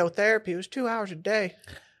physiotherapy. It was 2 hours a day.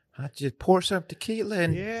 I just pour some tequila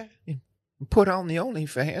and Yeah. put on the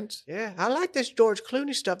OnlyFans. Yeah. I like this George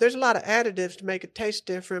Clooney stuff. There's a lot of additives to make it taste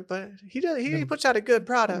different, but he puts out a good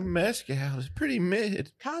product. Mezcal is pretty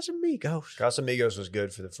mid. Casamigos. Casamigos was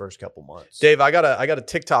good for the first couple months. Dave, I got a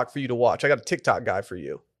TikTok for you to watch. I got a TikTok guy for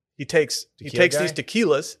you. He takes Tequila guy? these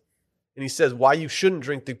tequilas and he says why you shouldn't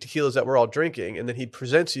drink the tequilas that we're all drinking, and then he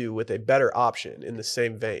presents you with a better option in the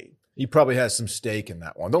same vein. He probably has some stake in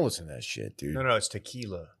that one. Don't listen to that shit, dude. No, it's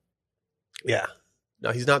tequila. Yeah.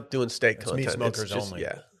 No, he's not doing steak That's content. meat smokers It's just- only.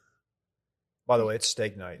 Yeah. By the way, it's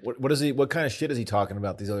steak night. What is he? What kind of shit is he talking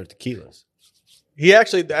about? These other tequilas? He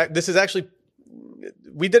actually, this is actually,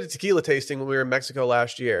 we did a tequila tasting when we were in Mexico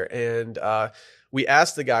last year. And we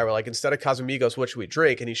asked the guy, we're like, instead of Casamigos, what should we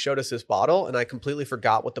drink? And he showed us this bottle, and I completely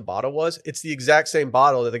forgot what the bottle was. It's the exact same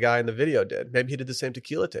bottle that the guy in the video did. Maybe he did the same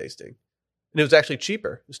tequila tasting. And it was actually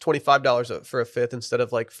cheaper. It was $25 for a fifth instead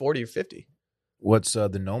of like 40 or 50. What's the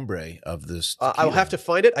nombre of this? I'll have to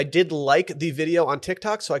find it. I did like the video on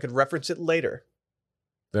TikTok so I could reference it later.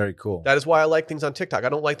 Very cool. That is why I like things on TikTok. I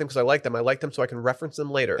don't like them because I like them. I like them so I can reference them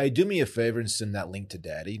later. Hey, do me a favor and send that link to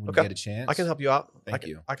Daddy when Okay. you get a chance. I can help you out. Thank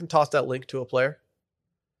you. I can toss that link to a player.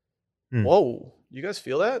 Hmm. Whoa. You guys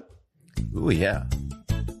feel that? Ooh, yeah.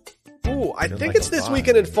 Ooh, I Feel think like it's a this vibe.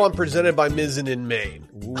 weekend in fun presented by Mizzen in Maine.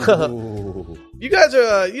 Ooh. You guys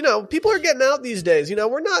are, people are getting out these days.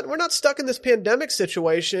 We're not stuck in this pandemic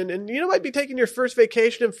situation, and might be taking your first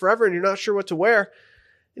vacation in forever and you're not sure what to wear.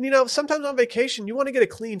 And sometimes on vacation, you want to get a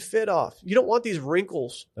clean fit off. You don't want these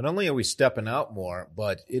wrinkles. Not only are we stepping out more,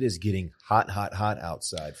 but it is getting hot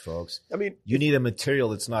outside, folks. I mean, You need a material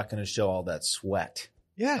that's not going to show all that sweat.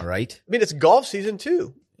 yeah. All right? I mean, it's golf season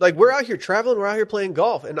too. Like we're out here traveling, we're out here playing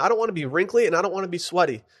golf, and I don't want to be wrinkly and I don't want to be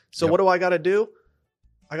sweaty. So Yep. what do I got to do?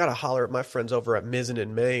 I got to holler at my friends over at Mizzen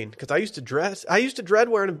in Maine because I used to dread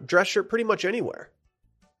wearing a dress shirt pretty much anywhere.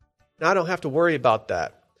 Now I don't have to worry about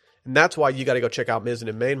that. And that's why you got to go check out Mizzen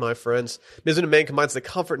in Maine, my friends. Mizzen in Maine combines the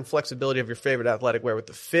comfort and flexibility of your favorite athletic wear with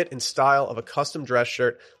the fit and style of a custom dress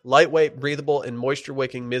shirt. Lightweight, breathable, and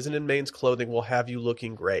moisture-wicking, Mizzen in Maine's clothing will have you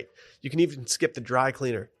looking great. You can even skip the dry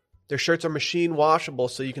cleaner. Their shirts are machine washable,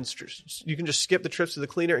 so you can just skip the trips to the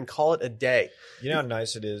cleaner and call it a day. You know how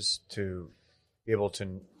nice it is to be able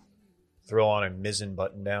to throw on a mizzen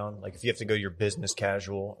button down? Like if you have to go to your business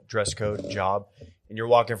casual dress code job and you're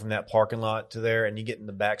walking from that parking lot to there and you get in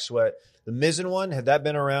the back sweat. The mizzen one, had that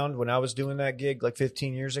been around when I was doing that gig like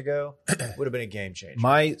 15 years ago, would have been a game changer.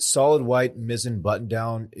 My solid white mizzen button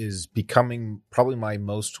down is becoming probably my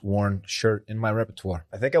most worn shirt in my repertoire.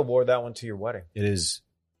 I think I wore that one to your wedding.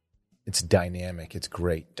 It's dynamic. It's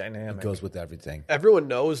great. Dynamic. It goes with everything. Everyone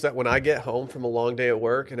knows that when I get home from a long day at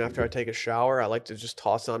work and after I take a shower, I like to just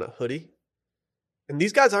toss on a hoodie. And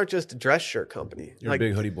these guys aren't just a dress shirt company. You're a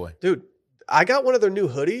big hoodie boy. Dude, I got one of their new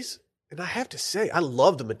hoodies, and I have to say, I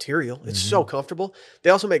love the material. It's so comfortable. They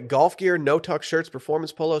also make golf gear, no-tuck shirts,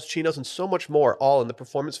 performance polos, chinos, and so much more, all in the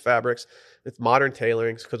performance fabrics with modern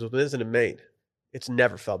tailorings, because with Mizzen in Maine, it's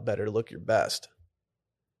never felt better to look your best.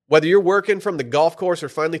 Whether you're working from the golf course or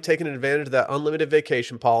finally taking advantage of that unlimited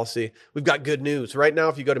vacation policy, we've got good news. Right now,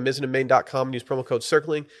 if you go to mizzenandmaine.com and use promo code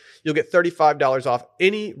CIRCLING, you'll get $35 off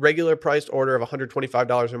any regular priced order of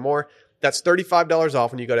 $125 or more. That's $35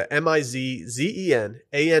 off when you go to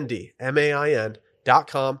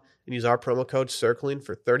MIZZENANDMAIN.com and use our promo code CIRCLING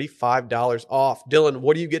for $35 off. Dylan,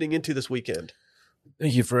 what are you getting into this weekend?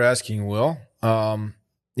 Thank you for asking, Will.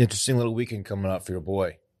 Interesting little weekend coming up for your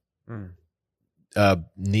boy.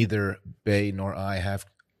 Neither Bay nor I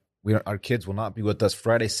our kids will not be with us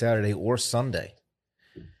Friday, Saturday, or Sunday.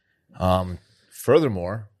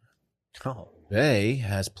 Furthermore, Bay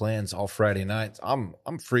has plans all Friday nights. I'm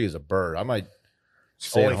free as a bird. I might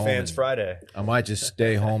stay at home. OnlyFans Friday. I might just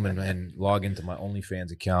stay home and log into my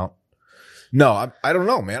OnlyFans account. No, I don't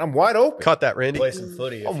know, man. I'm wide open. Cut that, Randy. Play some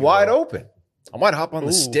footy. I'm wide open. I might hop on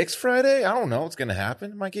the sticks Friday. I don't know what's going to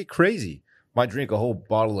happen. It might get crazy. Might drink a whole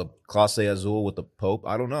bottle of Clase Azul with the Pope.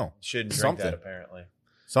 I don't know. Shouldn't drink that, apparently.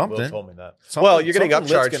 Something. Will told me that. Well, you're getting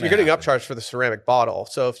upcharged. You're getting upcharged for the ceramic bottle.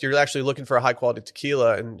 So if you're actually looking for a high quality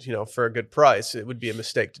tequila and for a good price, it would be a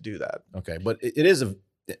mistake to do that. Okay, but it is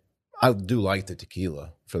I do like the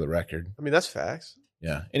tequila, for the record. I mean, that's facts.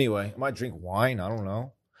 Yeah. Anyway, I might drink wine. I don't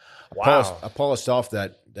know. Wow. I polished off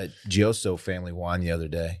that Giosso family wine the other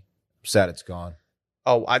day. I'm sad it's gone.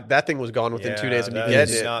 Oh, that thing was gone within 2 days of me that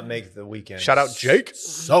getting did it. not make the weekend. Shout out Jake.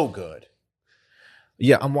 So good.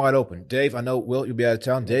 Yeah, I'm wide open. Dave, I know, Will, you'll be out of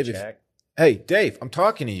town. Dave, Dave, I'm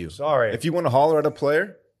talking to you. Sorry. If you want to holler at a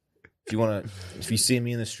player, if you see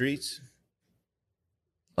me in the streets,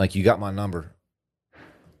 like, you got my number,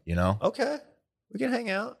 Okay. We can hang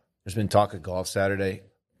out. There's been talk of golf Saturday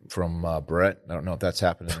from Brett. I don't know if that's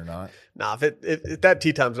happening or not. Nah, if that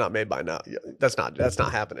tea time's not made by now, that's not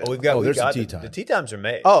happening. There's a tea time. The tea times are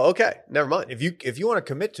made. Oh, okay. Never mind. If you want to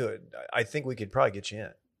commit to it, I think we could probably get you in.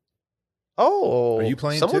 Oh, are you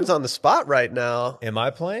playing? Someone's on the spot right now. Am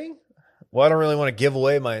I playing? Well, I don't really want to give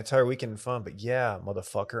away my entire weekend fun, but yeah,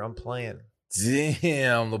 motherfucker, I'm playing.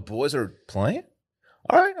 Damn, the boys are playing.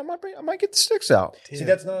 All right, I might get the sticks out. Damn. See,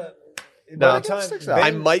 that's not. No, By the time,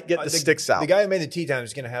 I might get the sticks out. The guy who made the tea time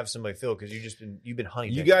is going to have somebody fill because you've been honey.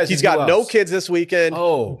 You guys, he's got no kids this weekend.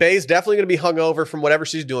 Oh, Bay's definitely going to be hungover from whatever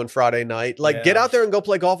she's doing Friday night. Like, get out there and go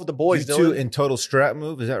play golf with the boys. You two in total strat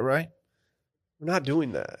move, is that right? We're not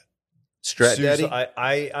doing that. Strat daddy.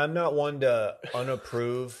 I'm not one to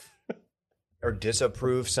unapprove or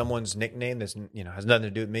disapprove someone's nickname that's has nothing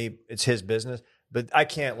to do with me. It's his business, but I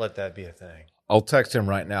can't let that be a thing. I'll text him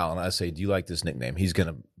right now and I say, "Do you like this nickname?" He's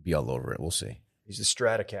gonna be all over it. We'll see. He's the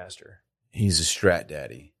Stratocaster. He's a strat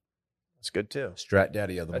daddy. That's good too. Strat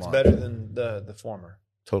daddy of the month. That's better than the former.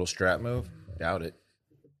 Total strat move. Doubt it,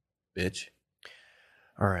 bitch.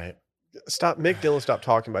 All right, Make Dylan stop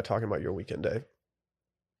talking by talking about your weekend, Dave.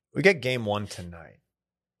 We got game 1 tonight.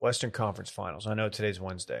 Western Conference Finals. I know today's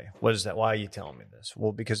Wednesday. What is that? Why are you telling me this?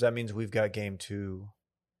 Well, because that means we've got game 2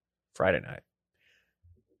 Friday night.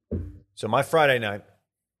 So my Friday night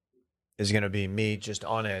is going to be me just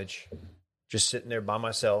on edge, just sitting there by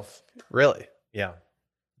myself. Really? Yeah.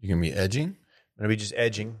 You gonna be edging? I'm going to be just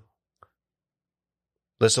edging.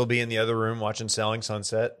 Liz will be in the other room watching Selling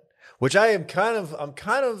Sunset, which I'm kind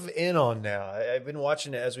of in on now. I've been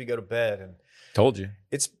watching it as we go to bed, and told you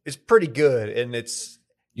it's pretty good. And it's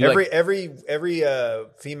every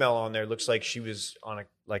female on there looks like she was on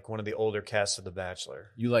one of the older casts of The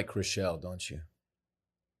Bachelor. You like Chriselle, don't you?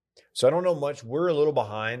 So I don't know much. We're a little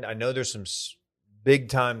behind. I know there's some big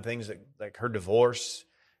time things like her divorce,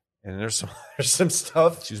 and there's some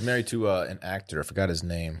stuff. She was married to an actor. I forgot his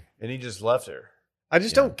name, and he just left her. I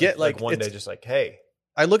just don't get like one day, just like, hey.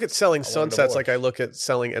 I look at selling sunsets like I look at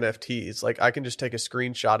selling NFTs. Like, I can just take a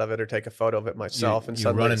screenshot of it or take a photo of it myself, and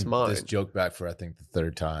suddenly it's mine. This joke back for I think the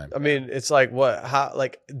third time. I mean, it's like what? How?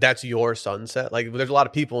 Like, that's your sunset? Like, there's a lot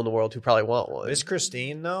of people in the world who probably want one. Miss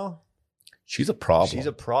Christine, though, she's a problem. She's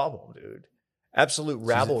a problem, dude. Absolute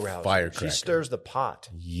rabble rouser. Firecracker. She stirs the pot.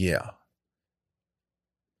 Yeah.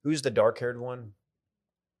 Who's the dark haired one?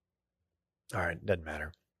 All right, doesn't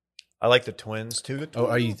matter. I like the twins too. Oh,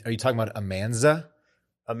 are you talking about Amanza?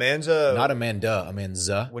 Amanza, not Amanda,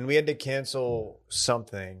 Amanza. When we had to cancel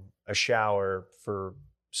something, a shower for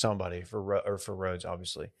somebody, for Rhodes,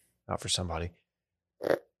 obviously, not for somebody.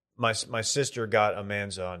 My sister got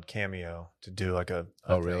Amanza on Cameo to do like a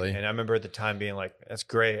thing. Really? And I remember at the time being like, "That's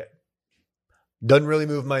great." Doesn't really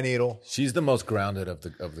move my needle. She's the most grounded of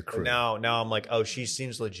the crew. But now I'm like, oh, she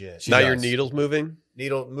seems legit. Now your needle's moving.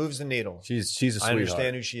 Needle moves the needle. She's a sweetheart. I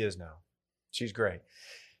understand who she is now. She's great.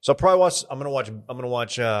 So I'll probably watch. I'm gonna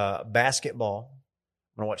watch basketball.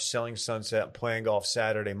 I'm gonna watch Selling Sunset. I'm playing golf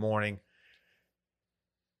Saturday morning.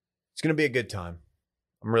 It's gonna be a good time.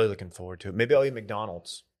 I'm really looking forward to it. Maybe I'll eat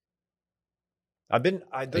McDonald's. Their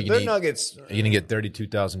nuggets. Are you gonna get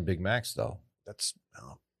 32,000 Big Macs though?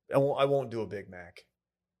 I won't do a Big Mac.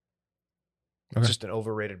 Okay. Just an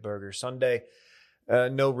overrated burger. Sunday,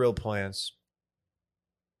 no real plans.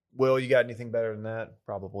 Will, you got anything better than that?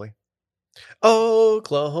 Probably.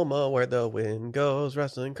 Oklahoma, where the wind goes,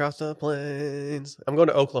 wrestling across the plains. I'm going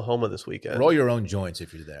to Oklahoma this weekend. Roll your own joints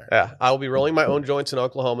if you're there. Yeah, I will be rolling my own joints in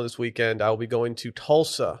Oklahoma this weekend. I will be going to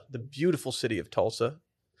Tulsa, the beautiful city of Tulsa.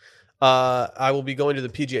 I will be going to the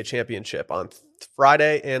PGA Championship on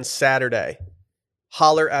Friday and Saturday.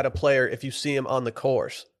 Holler at a player if you see him on the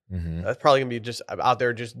course. Mm-hmm. That's probably going to be just out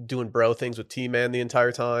there just doing bro things with T-Man the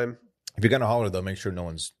entire time. If you're going to holler, though, make sure no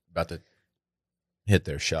one's about to hit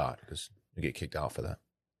their shot because you get kicked out for that.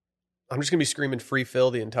 I'm just going to be screaming free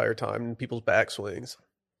Phil the entire time in people's backswings.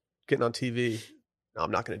 Getting on TV. No,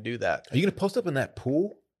 I'm not going to do that. Are you going to post up in that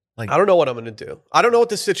pool? I don't know what I'm going to do. I don't know what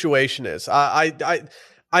the situation is.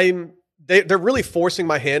 They're really forcing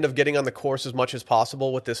my hand of getting on the course as much as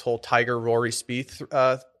possible with this whole Tiger Rory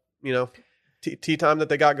Spieth, tee time that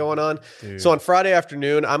they got going on. Dude. So on Friday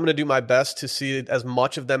afternoon, I'm going to do my best to see as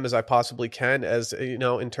much of them as I possibly can. As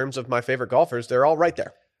in terms of my favorite golfers, they're all right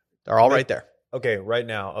there. They're all right there. Okay, right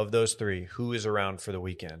now, of those three, who is around for the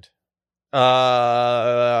weekend?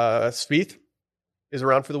 Spieth is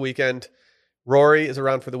around for the weekend. Rory is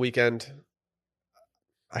around for the weekend.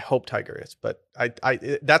 I hope Tiger is, but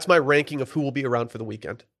that's my ranking of who will be around for the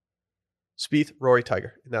weekend. Spieth, Rory,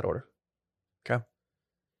 Tiger, in that order. Okay.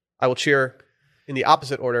 I will cheer in the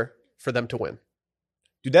opposite order for them to win.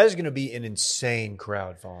 Dude, that is going to be an insane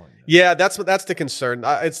crowd following you. Yeah, that's the concern.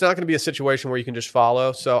 It's not going to be a situation where you can just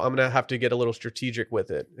follow, so I'm going to have to get a little strategic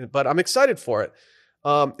with it. But I'm excited for it.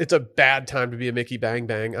 It's a bad time to be a Mickey Bang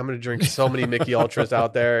Bang. I'm going to drink so many Mickey Ultras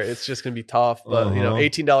out there. It's just going to be tough. But,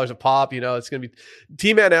 $18 a pop, it's going to be...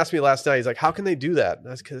 T-Man asked me last night, he's like, how can they do that? And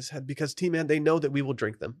that's because T-Man, they know that we will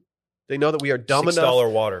drink them. They know that we are dumb enough.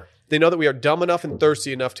 $6 water. They know that we are dumb enough and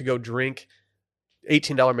thirsty enough to go drink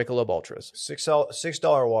 $18 Michelob Ultras.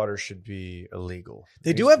 $6 water should be illegal.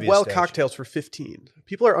 They do have well cocktails for $15.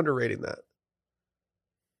 People are underrating that.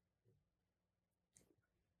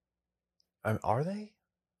 Are they?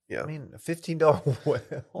 Yeah. I mean, $15 well.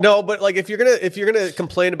 No, but like if you're gonna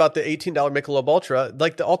complain about the $18 Michelob Ultra,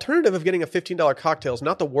 like the alternative of getting a $15 cocktail is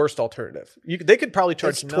not the worst alternative. They could probably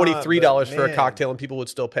charge $23 for a cocktail and people would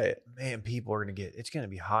still pay it. Man, people are it's gonna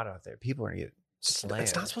be hot out there. People are gonna get slammed.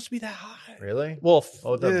 It's not supposed to be that hot. Really? Well,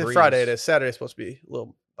 the Friday it is. Saturday is supposed to be a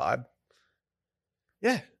little vibe.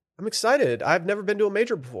 Yeah, I'm excited. I've never been to a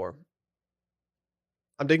major before.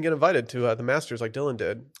 I didn't get invited to the Masters like Dylan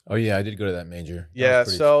did. Oh, yeah, I did go to that major. Yeah,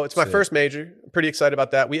 so it's my first major. I'm pretty excited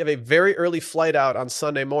about that. We have a very early flight out on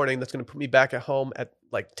Sunday morning that's going to put me back at home at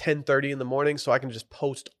like 10:30 in the morning so I can just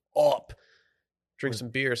post up, drink some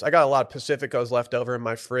beers. I got a lot of Pacificos left over in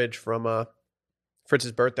my fridge from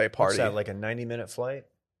Fritz's birthday party. What's that, like a 90-minute flight?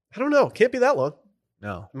 I don't know. Can't be that long.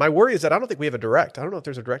 No. My worry is that I don't think we have a direct. I don't know if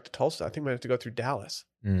there's a direct to Tulsa. I think we might have to go through Dallas.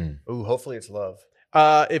 Ooh, hopefully it's love.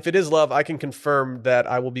 If it is love, I can confirm that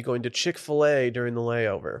I will be going to Chick-fil-A during the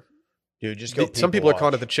layover. Dude, just go. Some people are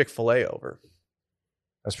calling it the Chick-fil-A over.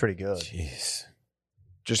 That's pretty good. Jeez.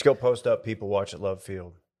 Just go post up people watch at Love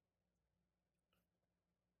Field.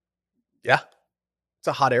 Yeah. It's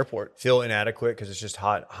a hot airport. Feel inadequate because it's just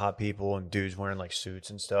hot people and dudes wearing like suits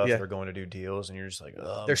and stuff. Yeah. They're going to do deals and you're just like,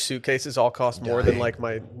 their suitcases all cost more than like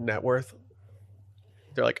my net worth.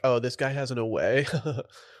 They're like, oh, this guy has an away.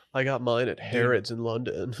 I got mine at Harrods in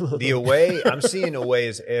London. The away, I'm seeing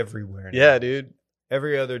aways everywhere now. Yeah, dude.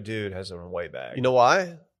 Every other dude has an away bag. You know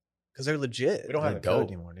why? Because they're legit. We don't have a dope code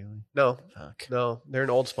anymore, do we? No. Fuck. No. They're an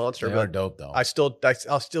old sponsor. They are dope, though.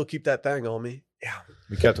 I'll still keep that thing on me. Yeah.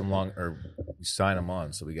 We kept them we signed them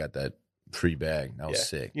on, so we got that free bag. That was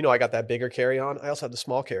sick. I got that bigger carry-on. I also have the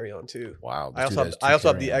small carry-on, too. Wow. I also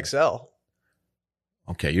have the XL.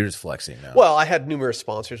 Okay, you're just flexing now. Well, I had numerous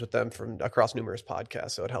sponsors with them from across numerous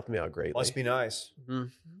podcasts, so it helped me out greatly. Must be nice. Mm-hmm.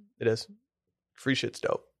 It is. Free shit's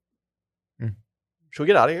dope. Should we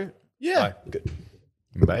get out of here? Yeah. Bye. Good.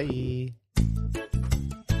 Bye.